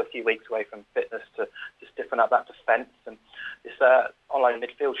transfer. He's still a few weeks away from fitness to stiffen up that defence. And this online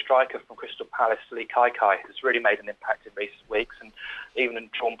midfield striker from Crystal Palace, Lee Kai, has really made an impact in recent weeks and even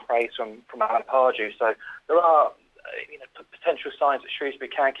drawn praise from Alan Pardew. So there are potential signs that Shrewsbury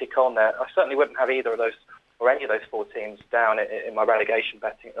can kick on there. I certainly wouldn't have either of those or any of those four teams down in my relegation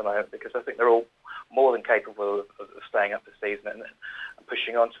betting at the moment, because I think they're all more than capable of staying up this season and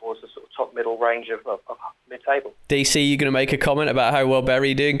pushing on towards the sort of top middle range of mid-table. DC, you going to make a comment about how well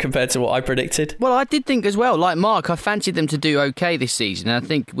Bury are doing compared to what I predicted? Well, I did think as well, like Mark, I fancied them to do okay this season. And I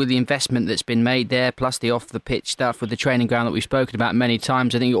think with the investment that's been made there, plus the off-the-pitch stuff with the training ground that we've spoken about many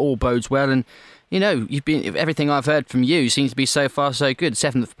times, I think it all bodes well. And everything I've heard from you seems to be so far so good.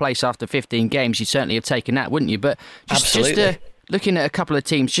 7th place after 15 games, you'd certainly have taken that, wouldn't you? But just looking at a couple of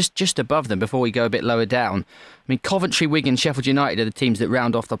teams just above them before we go a bit lower down. I mean, Coventry, Wigan, Sheffield United are the teams that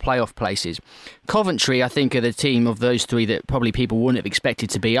round off the playoff places. Coventry, I think, are the team of those three that probably people wouldn't have expected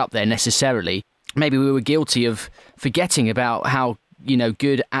to be up there necessarily. Maybe we were guilty of forgetting about how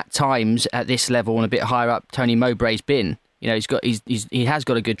good at times at this level and a bit higher up Tony Mowbray's been. He has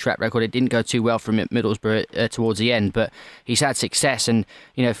got a good track record. It didn't go too well from Middlesbrough towards the end, but he's had success. And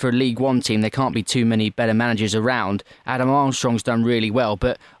for a League One team, there can't be too many better managers around. Adam Armstrong's done really well,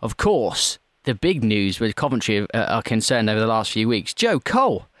 but of course, the big news with Coventry are concerned over the last few weeks. Joe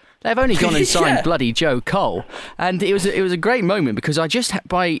Cole. They've only gone and signed bloody Joe Cole, and it was a great moment because I just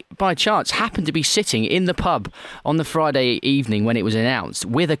by chance happened to be sitting in the pub on the Friday evening when it was announced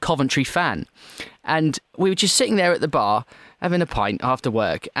with a Coventry fan, and we were just sitting there at the bar having a pint after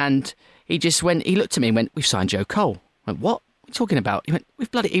work, and he looked at me and went, "We've signed Joe Cole." I went, "What? What are you talking about?" He went,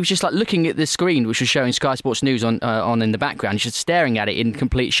 He was just like looking at the screen which was showing Sky Sports News on in the background, just staring at it in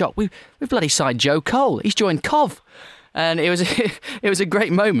complete shock. We've bloody signed Joe Cole. He's joined Cov. And it was a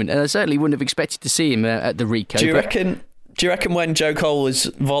great moment, and I certainly wouldn't have expected to see him at the Rico. Do you reckon when Joe Cole was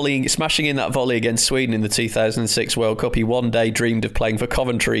smashing in that volley against Sweden in the 2006 World Cup, he one day dreamed of playing for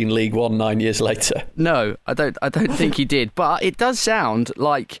Coventry in League One 9 years later? No, I don't think he did. But it does sound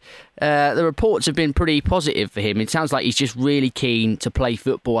like the reports have been pretty positive for him. It sounds like he's just really keen to play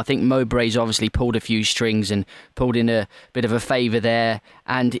football. I think Mowbray's obviously pulled a few strings and pulled in a bit of a favour there,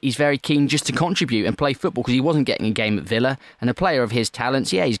 and he's very keen just to contribute and play football because he wasn't getting a game at Villa. And a player of his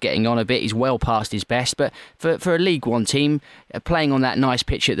talents, he's getting on a bit. He's well past his best. But for a League One team, playing on that nice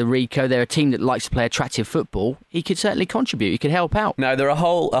pitch at the Rico, they're a team that likes to play attractive football. He could certainly contribute. He could help out. Now, there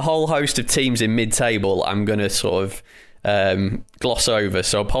are a whole host of teams in mid-table I'm going to sort of gloss over,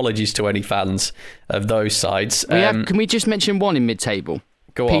 so apologies to any fans of those sides. Can we just mention one in mid-table?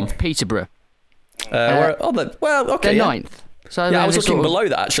 Go on. Peterborough. Okay, they're ninth. So I was looking below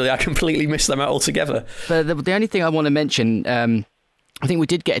that, actually. I completely missed them out altogether. But the only thing I want to mention, I think we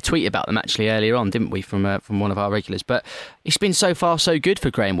did get a tweet about them actually earlier on, didn't we, from one of our regulars? But it's been so far so good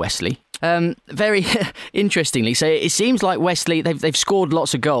for Graham Wesley. Very interestingly, so it seems like Wesley, they've scored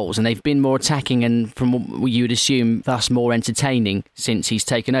lots of goals and they've been more attacking and, from what you would assume, thus more entertaining since he's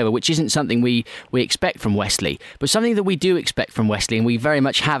taken over, which isn't something we expect from Wesley, but something that we do expect from Wesley and we very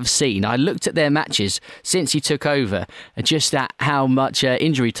much have seen. I looked at their matches since he took over, just at how much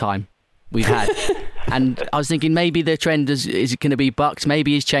injury time we've had. And I was thinking maybe the trend is going to be bucked.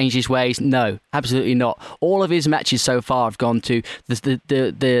 Maybe he's changed his ways. No, absolutely not. All of his matches so far have gone to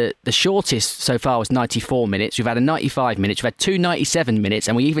the shortest so far was 94 minutes. We've had a 95 minutes. We've had 2 97 minutes,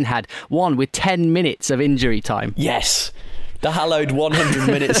 and we even had one with 10 minutes of injury time. Yes. The hallowed 100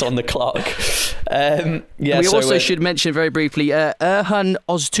 minutes on the clock. We also should mention very briefly Erhan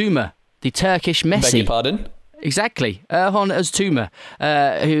Öztürk, the Turkish Messi. Beg your pardon? Exactly. Erhan Öztürk,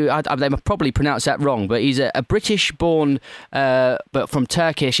 who they probably pronounce that wrong, but he's a British-born, but from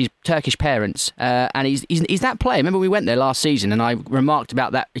Turkish parents, and he's that player. Remember we went there last season, and I remarked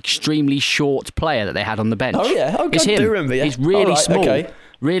about that extremely short player that they had on the bench. Oh yeah, I do remember. Yeah. He's really small,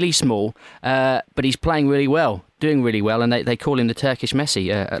 really small, but he's playing really well, doing really well, and they call him the Turkish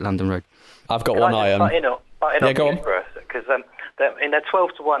Messi at London Road. I've got one eye on. Go on. Because they're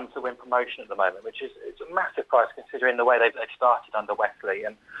 12-1 to win promotion at the moment, which is a massive price considering the way they've started under Wesley.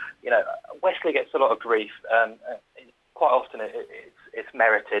 And Wesley gets a lot of grief. Quite often it's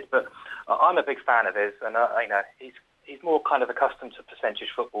merited, but I'm a big fan of his, and he's more kind of accustomed to percentage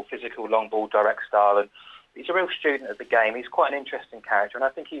football, physical, long ball, direct style, and He's a real student of the game. He's quite an interesting character, and I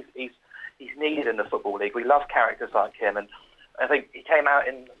think he's needed in the Football League. We love characters like him, and I think he came out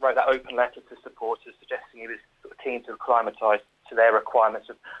and wrote that open letter to supporters suggesting he was sort of keen to acclimatise to their requirements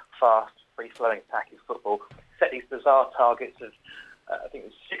of fast, free-flowing attacking football. Set these bizarre targets of, I think it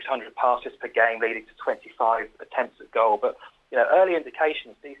was 600 passes per game, leading to 25 attempts at goal. But early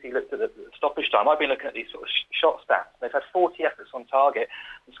indications, DC looked at the stoppage time. I've been looking at these sort of shot stats. They've had 40 efforts on target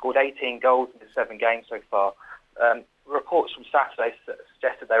and scored 18 goals in the 7 games so far. Reports from Saturday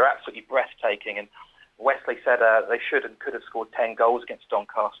suggested they were absolutely breathtaking, and Wesley said they should and could have scored 10 goals against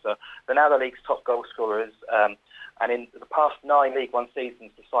Doncaster. They're now the league's top goal scorers, and in the past 9 League One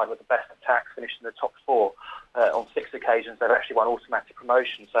seasons, the side with the best attacks finished in the top 4. On 6 occasions, they've actually won automatic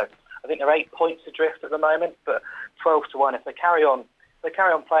promotion. So I think they're 8 points adrift at the moment, but 12-1. If they carry on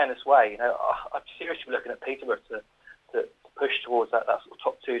playing this way, I'm seriously looking at Peterborough to push towards that sort of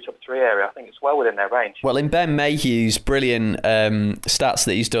top 2, top 3 area. I think it's well within their range. Well, in Ben Mayhew's brilliant stats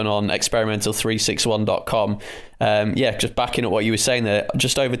that he's done on experimental361.com, just backing up what you were saying there,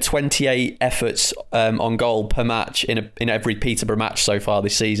 just over 28 efforts on goal per match in every Peterborough match so far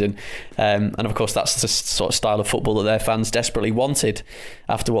this season. And of course, that's the sort of style of football that their fans desperately wanted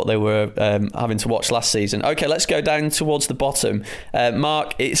after what they were having to watch last season. Okay, let's go down towards the bottom.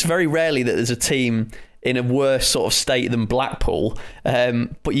 Mark, it's very rarely that there's a team in a worse sort of state than Blackpool,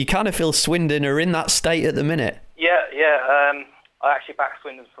 but you kind of feel Swindon are in that state at the minute. Yeah. I actually backed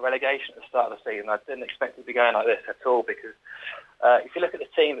Swindon for relegation at the start of the season. I didn't expect it to be going like this at all, because if you look at the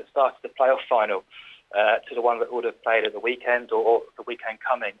team that started the playoff final to the one that would have played at the weekend or the weekend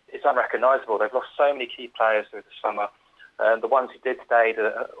coming, it's unrecognisable. They've lost so many key players through the summer. The ones who did stay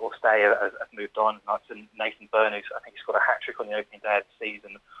have moved on, like Nathan Byrne, who I think he scored a hat-trick on the opening day of the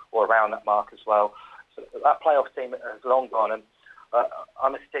season, or around that mark as well. So that playoff team has long gone, and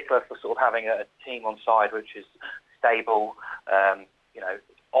I'm a stickler for sort of having a team on side which is stable,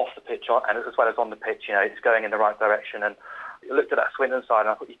 off the pitch and as well as on the pitch. It's going in the right direction. And I looked at that Swindon side, and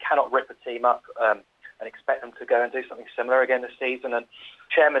I thought you cannot rip a team up and expect them to go and do something similar again this season. And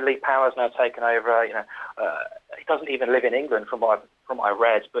Chairman Lee Power's now taken over. He doesn't even live in England from what I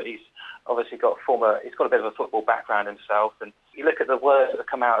read, but he's obviously he's got a bit of a football background himself. And you look at the words that have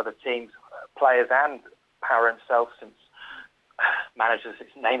come out of the teams, players and Power himself, since managers, his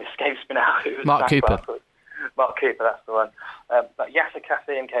name escapes me now. Mark Cooper. Mark Cooper, that's the one. But Yasser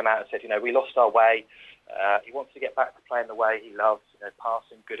Kasim came out and said, we lost our way. He wants to get back to playing the way he loves,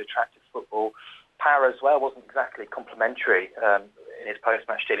 passing good, attractive football. Power as well wasn't exactly complimentary in his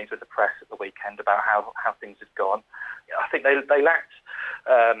post-match dealings with the press at the weekend about how things had gone. I think they lacked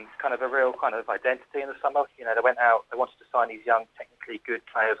kind of a real kind of identity in the summer. They went out, they wanted to sign these young, technically good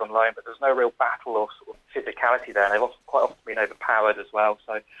players on loan, but there's no real battle or sort of physicality there, and they've quite often been overpowered as well.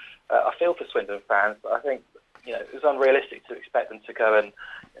 So I feel for Swindon fans, but I think it was unrealistic to expect them to go and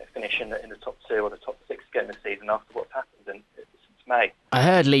finish in the top 2 or the top 6 again this season after what's happened since May. I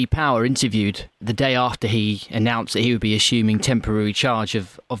heard Lee Power interviewed the day after he announced that he would be assuming temporary charge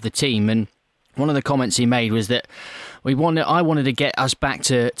of the team, and one of the comments he made was that I wanted to get us back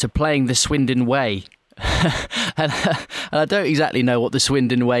to playing the Swindon way. and I don't exactly know what the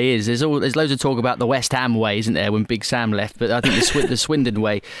Swindon way is. There's loads of talk about the West Ham way, isn't there, when Big Sam left? But I think the Swindon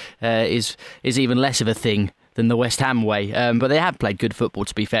way is even less of a thing than the West Ham way. But they have played good football,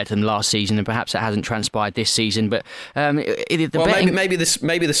 to be fair to them, last season, and perhaps it hasn't transpired this season. But maybe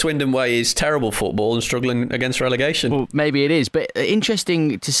the Swindon way is terrible football and struggling against relegation. Well, maybe it is, but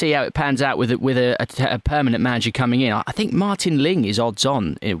interesting to see how it pans out with a permanent manager coming in. I think Martin Ling is odds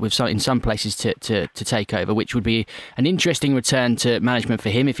on in some places to take over, which would be an interesting return to management for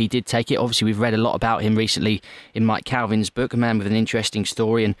him if he did take it. Obviously, we've read a lot about him recently in Mike Calvin's book, a man with an interesting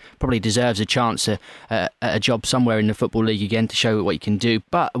story, and probably deserves a chance at a job somewhere in the Football League again to show what you can do.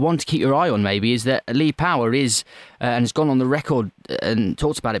 But one to keep your eye on maybe is that Lee Power is, and has gone on the record and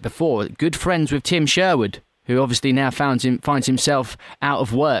talked about it before, good friends with Tim Sherwood, who obviously now finds himself out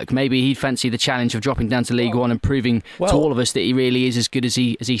of work. Maybe he'd fancy the challenge of dropping down to League One and proving to all of us that he really is as good as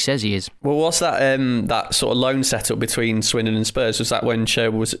he says he is. Well, what's that sort of loan setup between Swindon and Spurs? Was that when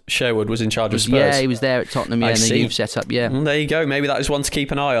Sherwood was in charge of Spurs? Yeah, he was there at Tottenham, in the youth setup, yeah. Well, there you go. Maybe that is one to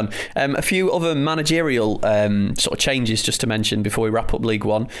keep an eye on. A few other managerial sort of changes just to mention before we wrap up League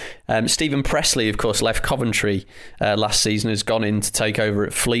One. Stephen Pressley, of course, left Coventry last season, has gone in to take over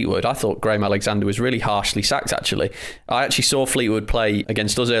at Fleetwood. I thought Graham Alexander was really harshly sacked, actually. I actually saw Fleetwood play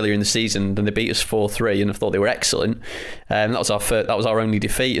against us earlier in the season, and they beat us 4-3, and I thought they were excellent. That was our only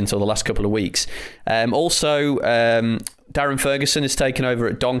defeat until the last couple of weeks. Darren Ferguson has taken over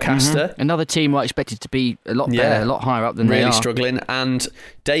at Doncaster. Mm-hmm. Another team I expected to be a lot better, a lot higher up than they are. Really struggling. And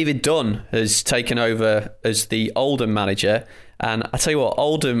David Dunn has taken over as the Oldham manager. And I tell you what,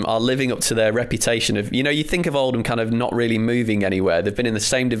 Oldham are living up to their reputation of, you think of Oldham kind of not really moving anywhere. They've been in the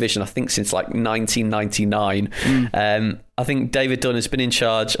same division, I think, since like 1999. I think David Dunn has been in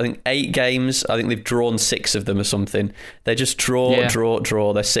charge, I think 8 games. I think they've drawn 6 of them or something. They just draw.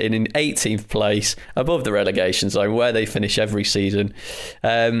 They're sitting in 18th place above the relegation zone where they finish every season.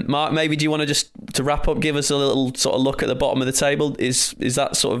 Mark, maybe do you want to wrap up, give us a little sort of look at the bottom of the table? Is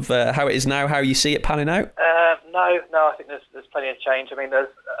that sort of how it is now, how you see it panning out? No, I think there's plenty of change. I mean, there's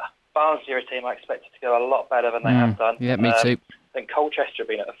Barnsley are a team I expected to go a lot better than they have done. Yeah, me too. I think Colchester have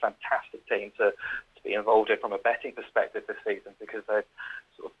been a fantastic team to be involved in from a betting perspective this season, because they're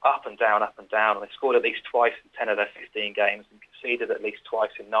sort of up and down, and they scored at least twice in 10 of their 15 games and conceded at least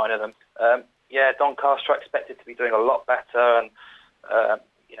twice in 9 of them. Doncaster are expected to be doing a lot better, and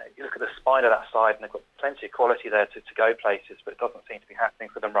you look at the spine of that side, and they've got plenty of quality there to go places, but it doesn't seem to be happening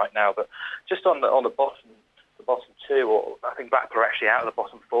for them right now. But just on the bottom 2, or I think Blackpool are actually out of the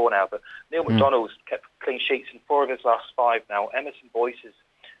bottom 4 now, but Neil McDonald's kept clean sheets in 4 of his last 5 now. Emerson Boyce is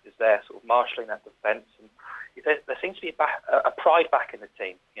there sort of marshalling that defence, and there seems to be a pride back in the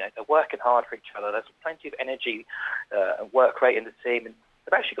team. They're working hard for each other. There's plenty of energy and work rate in the team, and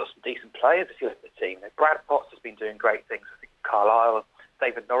they've actually got some decent players if you look at the team. Brad Potts has been doing great things. I think Carlisle,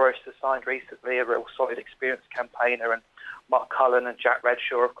 David Norris has signed recently, a real solid, experienced campaigner, and Mark Cullen and Jack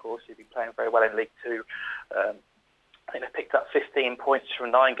Redshaw, of course, who've been playing very well in League 2. I think they've picked up 15 points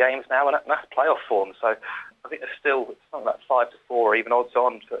from 9 games now, and that's playoff form. So I think there's still something like 5-4, or even odds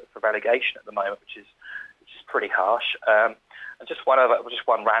on for relegation at the moment, which is pretty harsh. And just one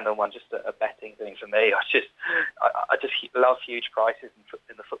random one, just a betting thing for me. I just love huge prices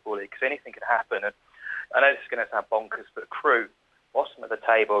in the Football League, because anything can happen. And I know this is going to sound bonkers, but Crewe, bottom of the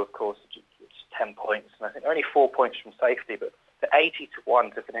table, of course, it's 10 points, and I think they're only 4 points from safety, but they're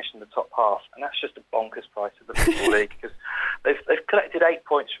 80-1 to finish in the top half, and that's just a bonkers price of the Football League, because they've collected 8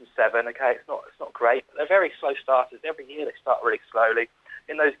 points from 7. Okay, it's not great, but they're very slow starters. Every year they start really slowly.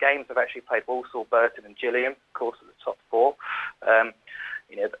 In those games, they've actually played Walsall, Burton, and Gillingham, of course, at the top 4.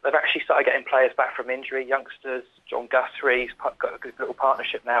 They've actually started getting players back from injury, youngsters. John Guthrie's got a good little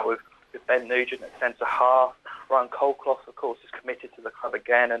partnership now with Ben Nugent at centre half. Ryan Colclough, of course, is committed to the club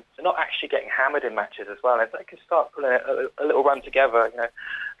again, and they're not actually getting hammered in matches as well. If they can start pulling a little run together,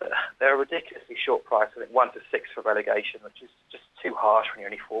 they're a ridiculously short price. I think 1-6 for relegation, which is just too harsh when you're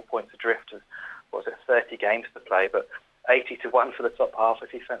only 4 points adrift of 30 games to play. But 80-1 for the top half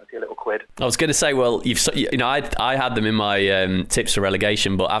if you fancy a little quid. I was going to say, well, I had them in my tips for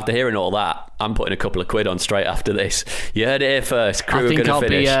relegation, but after hearing all that, I'm putting a couple of quid on straight after this. You heard it here first. Crewe are going to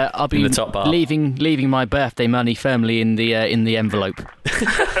finish in the top half. Leaving my birthday money firmly in the envelope.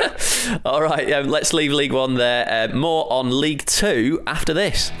 All right, let's leave League One there. More on League Two after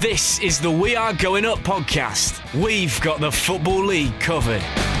this. This is the We Are Going Up podcast. We've got the Football League covered.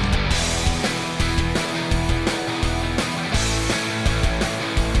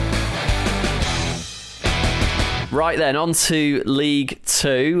 Right then, on to League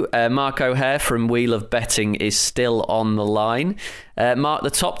Two. Mark O'Hare from Wheel of Betting is still on the line. Mark, the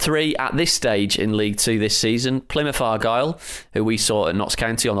top 3 at this stage in League Two this season: Plymouth Argyle, who we saw at Notts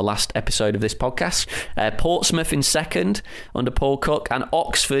County on the last episode of this podcast, Portsmouth in second under Paul Cook, and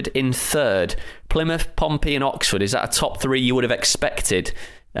Oxford in third. Plymouth, Pompey and Oxford, is that a top 3 you would have expected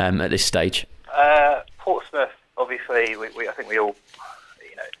at this stage? Portsmouth, obviously, I think we all...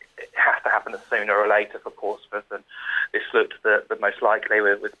 It has to happen sooner or later for Portsmouth, and this looked the most likely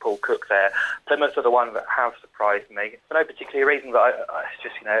with Paul Cook there. Plymouth are the one that have surprised me for no particular reason, but it's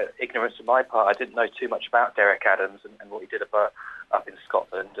just ignorance on my part. I didn't know too much about Derek Adams and what he did up in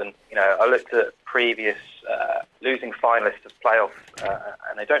Scotland, and I looked at previous losing finalists of playoffs,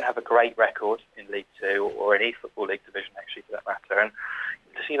 and they don't have a great record in League Two or any Football League division, actually, for that matter. And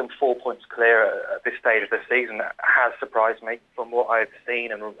to see them 4 points clear at this stage of the season has surprised me from what I've seen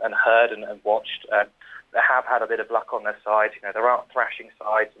and heard and watched. They have had a bit of luck on their side. There aren't thrashing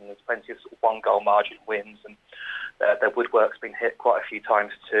sides, and there's plenty of sort of 1-goal margin wins, and their woodwork's been hit quite a few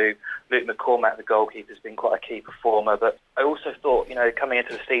times too. Luke McCormack, the goalkeeper, has been quite a key performer. But I also thought, coming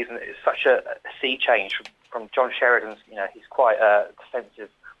into the season, it's such a sea change from John Sheridan's. He's quite a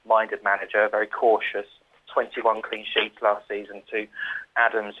defensive-minded manager, very cautious. 21 clean sheets last season, to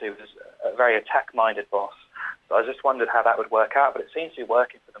Adams, who was a very attack-minded boss. So I just wondered how that would work out, but it seems to be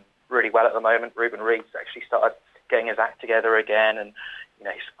working for them really well at the moment. Ruben Reed's actually started getting his act together again, and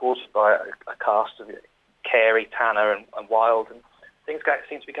he's supported by a cast of Carey, Tanner, and Wild, and things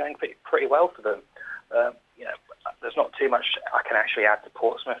seem to be going pretty well for them. There's not too much I can actually add to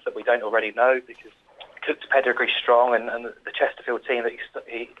Portsmouth that we don't already know, because Cook's pedigree's strong, and the Chesterfield team that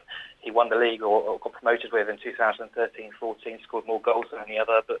he won the league or got promoted with in 2013-14 scored more goals than any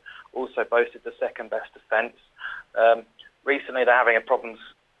other, but also boasted the second best defence. Recently they're having problems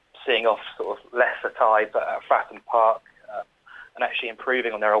seeing off sort of lesser ties at Fratton Park, and actually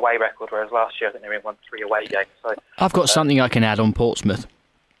improving on their away record, whereas last year I think they won 3 away games. So I've got something I can add on Portsmouth.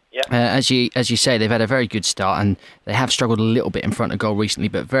 Yeah. As you say, they've had a very good start, and they have struggled a little bit in front of goal recently,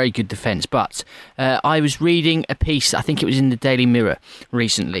 but very good defence. But I was reading a piece, I think it was in the Daily Mirror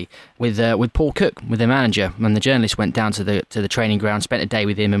recently, with Paul Cook, with the manager, when the journalist went down to the training ground, spent a day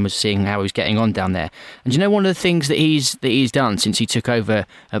with him, and was seeing how he was getting on down there. And one of the things that he's done since he took over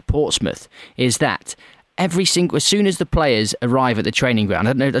at Portsmouth is that as soon as the players arrive at the training ground,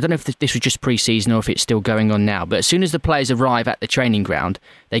 I don't know if this was just pre-season or if it's still going on now, but as soon as the players arrive at the training ground,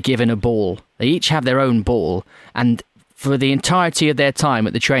 they're given a ball. They each have their own ball, and for the entirety of their time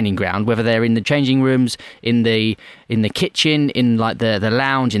at the training ground, whether they're in the changing rooms, in the kitchen, in like the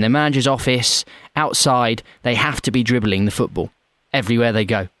lounge, in the manager's office, outside, they have to be dribbling the football everywhere they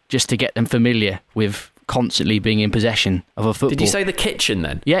go, just to get them familiar with constantly being in possession of a football. Did you say the kitchen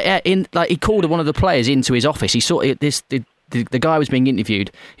then? Yeah. He called one of the players into his office. He saw the guy was being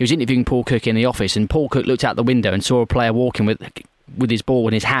interviewed. He was interviewing Paul Cook in the office, and Paul Cook looked out the window and saw a player walking with his ball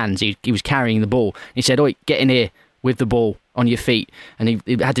in his hands. He was carrying the ball. He said, "Oi, get in here with the ball on your feet." And he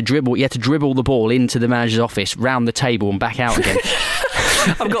had to dribble. He had to dribble the ball into the manager's office, round the table, and back out again.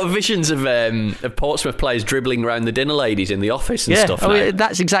 I've got visions of Portsmouth players dribbling around the dinner ladies in the office and stuff.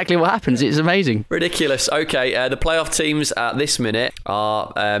 That's exactly what happens. It's amazing. Ridiculous. Okay, the playoff teams at this minute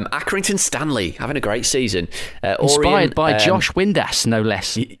are Accrington Stanley, having a great season. Inspired by Josh Windass, no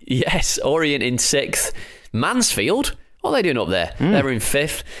less. Yes, Orient in 6th. Mansfield, what are they doing up there? They're in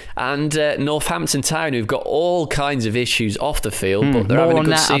 5th. And Northampton Town, who've got all kinds of issues off the field, but they're having a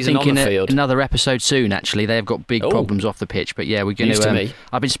good season on the field. Another episode soon, actually. They've got big problems off the pitch. But yeah, we're going to...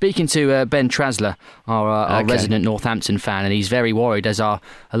 I've been speaking to Ben Trasler, our resident Northampton fan, and he's very worried, as are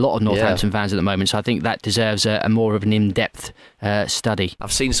a lot of Northampton fans at the moment. So I think that deserves a more of an in-depth study.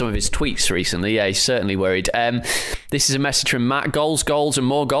 I've seen some of his tweets recently. Yeah, he's certainly worried. This is a message from Matt. Goals, and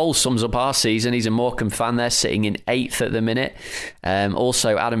more goals sums up our season. He's a Morecambe fan there, sitting in 8th at the minute.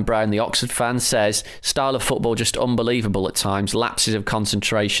 Also, Adam Brown, the Oxford fan, says style of football just unbelievable at times. Lapses of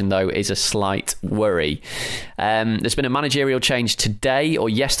concentration, though, is a slight worry. There's been a managerial change today or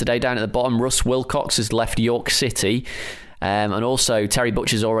yesterday down at the bottom. Russ Wilcox has left York City. And also, Terry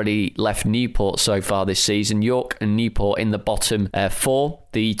Butcher's already left Newport so far this season. York and Newport in the bottom 4.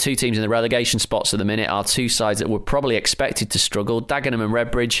 The 2 teams in the relegation spots at the minute are 2 sides that were probably expected to struggle. Dagenham and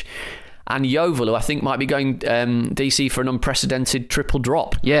Redbridge. And Yeovil, who I think might be going DC for an unprecedented triple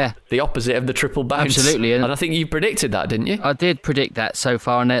drop. Yeah. The opposite of the triple bounce. Absolutely. And I think you predicted that, didn't you? I did predict that so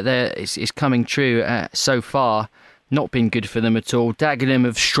far, and it's coming true so far. Not been good for them at all. Dagenham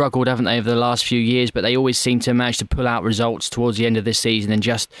have struggled, haven't they, over the last few years, but they always seem to manage to pull out results towards the end of the season and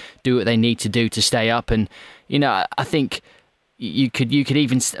just do what they need to do to stay up. And, I think you could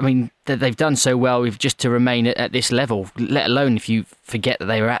even... I mean, they've done so well with just to remain at this level, let alone if you forget that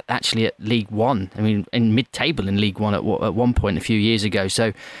they were actually at League One. I mean, in mid-table in League One at one point a few years ago.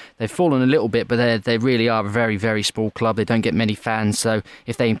 So they've fallen a little bit, but they really are a very, very small club. They don't get many fans, so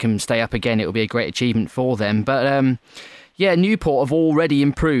if they can stay up again, it will be a great achievement for them. But... yeah, Newport have already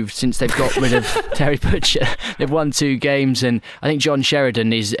improved since they've got rid of Terry Butcher. They've won 2 games, and I think John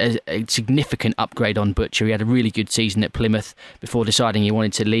Sheridan is a significant upgrade on Butcher. He had a really good season at Plymouth before deciding he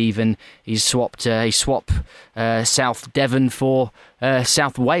wanted to leave, and he's swapped South Devon for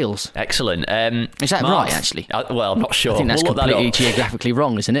South Wales. Excellent. Is that right, actually? Well, I'm not sure. I think that's completely geographically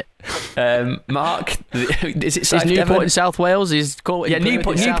wrong, isn't it? Mark, is it South Newport Devon? In South Wales?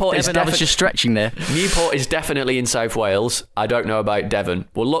 Newport is I was just stretching there. Newport is definitely in South Wales. I don't know about Devon.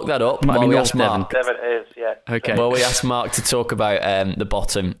 We'll look that up Might while be we North ask Mark. Devon is, yeah. Okay. Well, we asked Mark to talk about the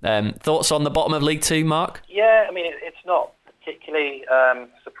bottom. Thoughts on the bottom of League 2, Mark? Yeah, I mean, it's not particularly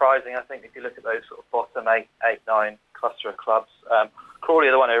surprising. I think if you look at those sort of bottom 8, 9 cluster of clubs, Crawley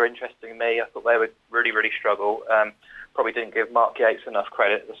are the one who are interesting me. I thought they would really, really struggle. Probably didn't give Mark Yates enough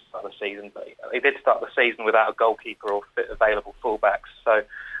credit at the start of the season, but he did start the season without a goalkeeper or fit available fullbacks. So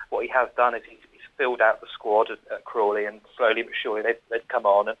what he has done is he's filled out the squad at Crawley, and slowly but surely they'd come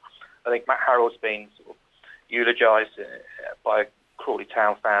on. And I think Matt Harrell's been sort of eulogised by Crawley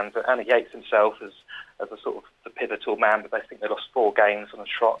Town fans, and Yates himself as a sort of the pivotal man, but they think they lost 4 games on the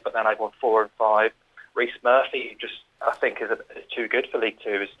trot, but then they've won 4 and 5. Reece Murphy, who just I think is too good for League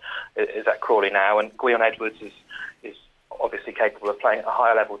Two, is at Crawley now, and Gwion Edwards is obviously capable of playing at a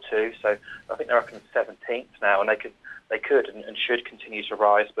higher level too. So I think they're up in 17th now, and they could and should continue to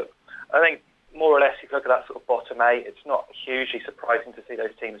rise. But I think more or less, if you look at that sort of bottom 8, it's not hugely surprising to see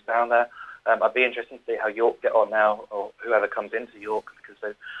those teams down there. I'd be interested to see how York get on now, or whoever comes into York, because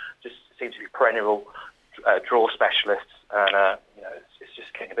they just seem to be perennial draw specialists, and it's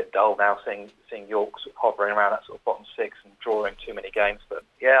just getting a bit dull now seeing York sort of hovering around that sort of bottom 6 and drawing too many games. But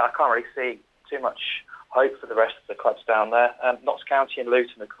yeah, I can't really see too much hope for the rest of the clubs down there. Notts County and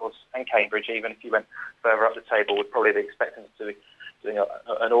Luton, of course, and Cambridge, even if you went further up the table, would probably be expecting to be doing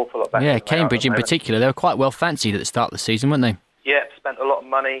an awful lot better. Yeah, Cambridge in particular, they were quite well fancied at the start of the season, weren't they? Yeah, spent a lot of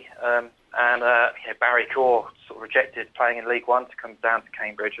money, and Barry Core sort of rejected playing in League One to come down to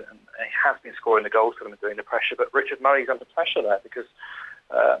Cambridge, and he has been scoring the goals for them and doing the pressure. But Richard Murray's under pressure there because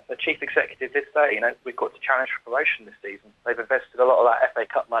the chief executive did say, we've got to challenge for promotion this season. They've invested a lot of that FA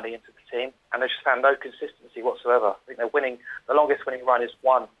Cup money into the team, and they've just found no consistency whatsoever. I think they're winning. The longest winning run is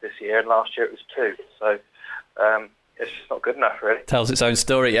 1 this year, and last year it was 2. So it's just not good enough, really. Tells its own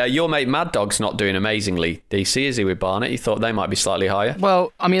story. Your mate Mad Dog's not doing amazingly, DC, is he, with Barnet? You thought they might be slightly higher?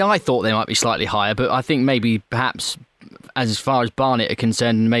 Well, I mean, I thought they might be slightly higher, but I think maybe perhaps as far as Barnet are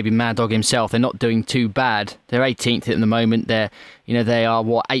concerned, maybe Mad Dog himself, they're not doing too bad. They're 18th at the moment. They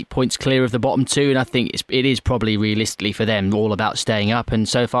are 8 points clear of the bottom 2, and I think it is probably realistically for them all about staying up. And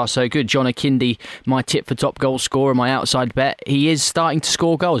so far, so good. John Akindi, my tip for top goal scorer, my outside bet, he is starting to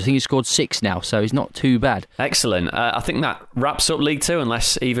score goals. I think he's scored 6 now, so he's not too bad. Excellent. I think that wraps up League Two,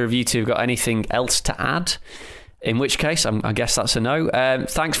 unless either of you two have got anything else to add. In which case, I guess that's a no.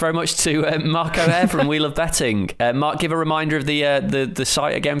 Thanks very much to Mark O'Hare from We Love Betting. Mark, give a reminder of the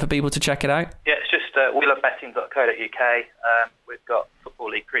site again for people to check it out. Yeah, it's just welovebetting.co.uk. We've got Football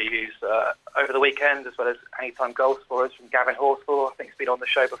League previews over the weekend, as well as anytime goals for us from Gavin Horsfall. I think he's been on the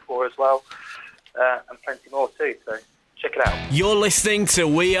show before as well, and plenty more too. So check it out. You're listening to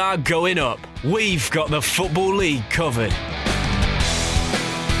We Are Going Up. We've got the Football League covered.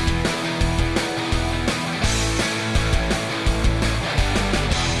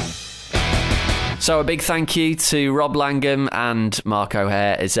 So a big thank you to Rob Langham and Mark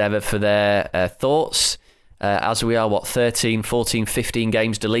O'Hare as ever for their thoughts. As we are, 13, 14, 15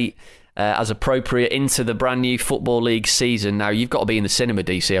 games delete as appropriate into the brand new Football League season. Now, you've got to be in the cinema,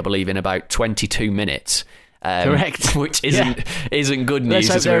 DC, I believe, in about 22 minutes. Correct. Which isn't good news.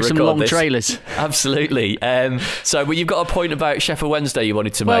 Let's hope there are some long trailers. Absolutely. But you've got a point about Sheffield Wednesday you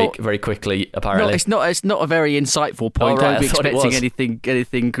wanted to make very quickly, apparently. No, it's not a very insightful point. Oh, right, Don't be expecting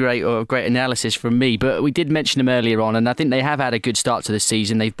anything great or great analysis from me. But we did mention them earlier on, and I think they have had a good start to the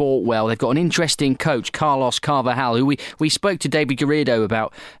season. They've bought well. They've got an interesting coach, Carlos Carvajal, who we spoke to David Garrido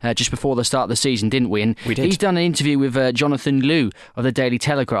about just before the start of the season, didn't we? And we did. He's done an interview with Jonathan Liu of the Daily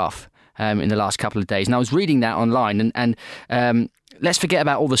Telegraph in the last couple of days, and I was reading that online, and let's forget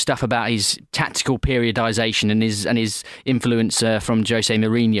about all the stuff about his tactical periodisation and his influence from Jose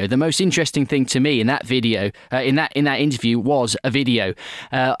Mourinho. The most interesting thing to me in that video, in that interview, was a video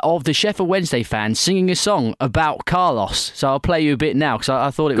of the Sheffield Wednesday fans singing a song about Carlos. So I'll play you a bit now because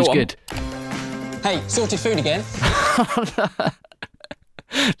I thought it was good. Hey, sorted food again?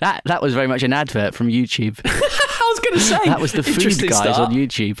 That was very much an advert from YouTube. I was going to say that was the food guys start on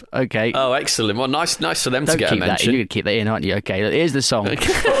YouTube. Okay. Oh, excellent. Well, nice for them to get a mention. You're going to keep that in, aren't you? Okay, here's the song.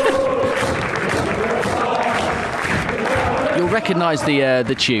 You'll recognise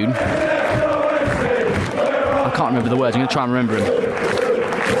the tune. I can't remember the words. I'm going to try and remember them.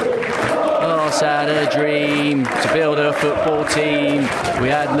 Oh, sad a dream to build a football team. We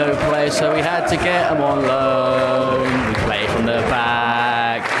had no players, so we had to get them on loan. We play from the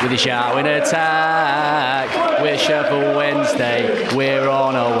back with a shout in attack. We're Sheffield Wednesday, we're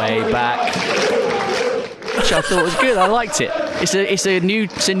on our way back. Which I thought was good. I liked it. It's a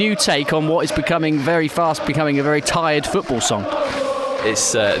new take on what is becoming a very tired football song.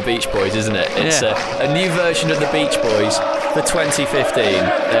 It's Beach Boys, isn't it? It's a new version of the Beach Boys for 2015.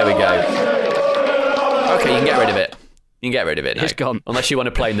 There we go. Okay, you can get rid of it. You can get rid of it now. It's gone. Unless you want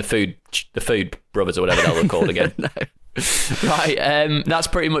to play in the Food Brothers or whatever they were called again. No. Right, that's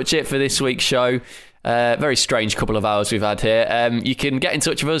pretty much it for this week's show. Very strange couple of hours we've had here. You can get in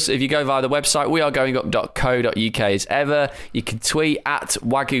touch with us if you go via the website wearegoingup.co.uk as ever. You can tweet at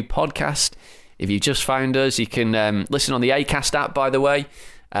Wagyu Podcast. If you've just found us, you can listen on the Acast app, by the way,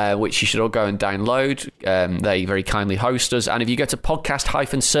 which you should all go and download. They very kindly host us. And if you go to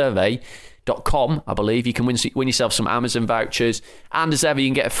podcast-survey audible.com, I believe. You can win yourself some Amazon vouchers. And as ever, you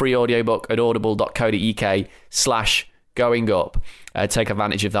can get a free audiobook at audible.co.uk/going-up. Take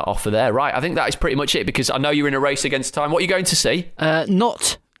advantage of that offer there. Right, I think that is pretty much it, because I know you're in a race against time. What are you going to see?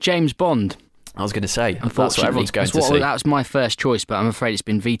 Not James Bond. I was going to say, that's Unfortunately, what everyone's going to see. That was my first choice, but I'm afraid it's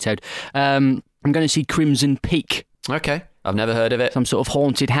been vetoed. I'm going to see Crimson Peak. Okay, I've never heard of it. Some sort of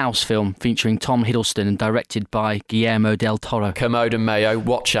haunted house film featuring Tom Hiddleston and directed by Guillermo del Toro. Kermode and Mayo,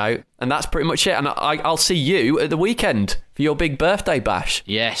 watch out. And that's pretty much it. And I'll see you at the weekend for your big birthday bash.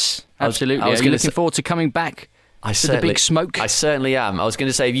 Yes, absolutely. I was Are you looking forward to coming back? The big smoke. I certainly am. I was going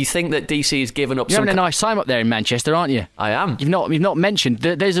to say, if you think that DC has given up, you're having a nice time up there in Manchester, aren't you? I am. You've not mentioned.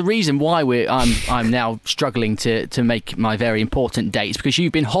 There's a reason why I'm now struggling to make my very important dates, because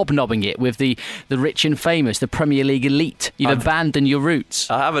you've been hobnobbing it with the rich and famous, the Premier League elite. You've abandoned your roots.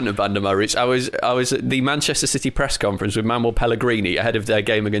 I haven't abandoned my roots. I was at the Manchester City press conference with Manuel Pellegrini ahead of their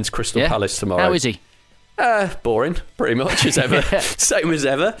game against Crystal Palace tomorrow. How is he? Boring, pretty much, as ever. Same as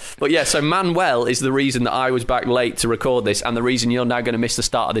ever. But yeah, so Manuel is the reason that I was back late to record this, and the reason you're now going to miss the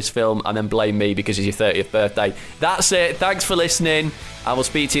start of this film and then blame me because it's your 30th birthday. That's it. Thanks for listening. I will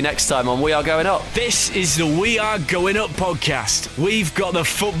speak to you next time on We Are Going Up. This is the We Are Going Up podcast. We've got the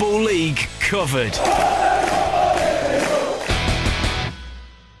Football League covered.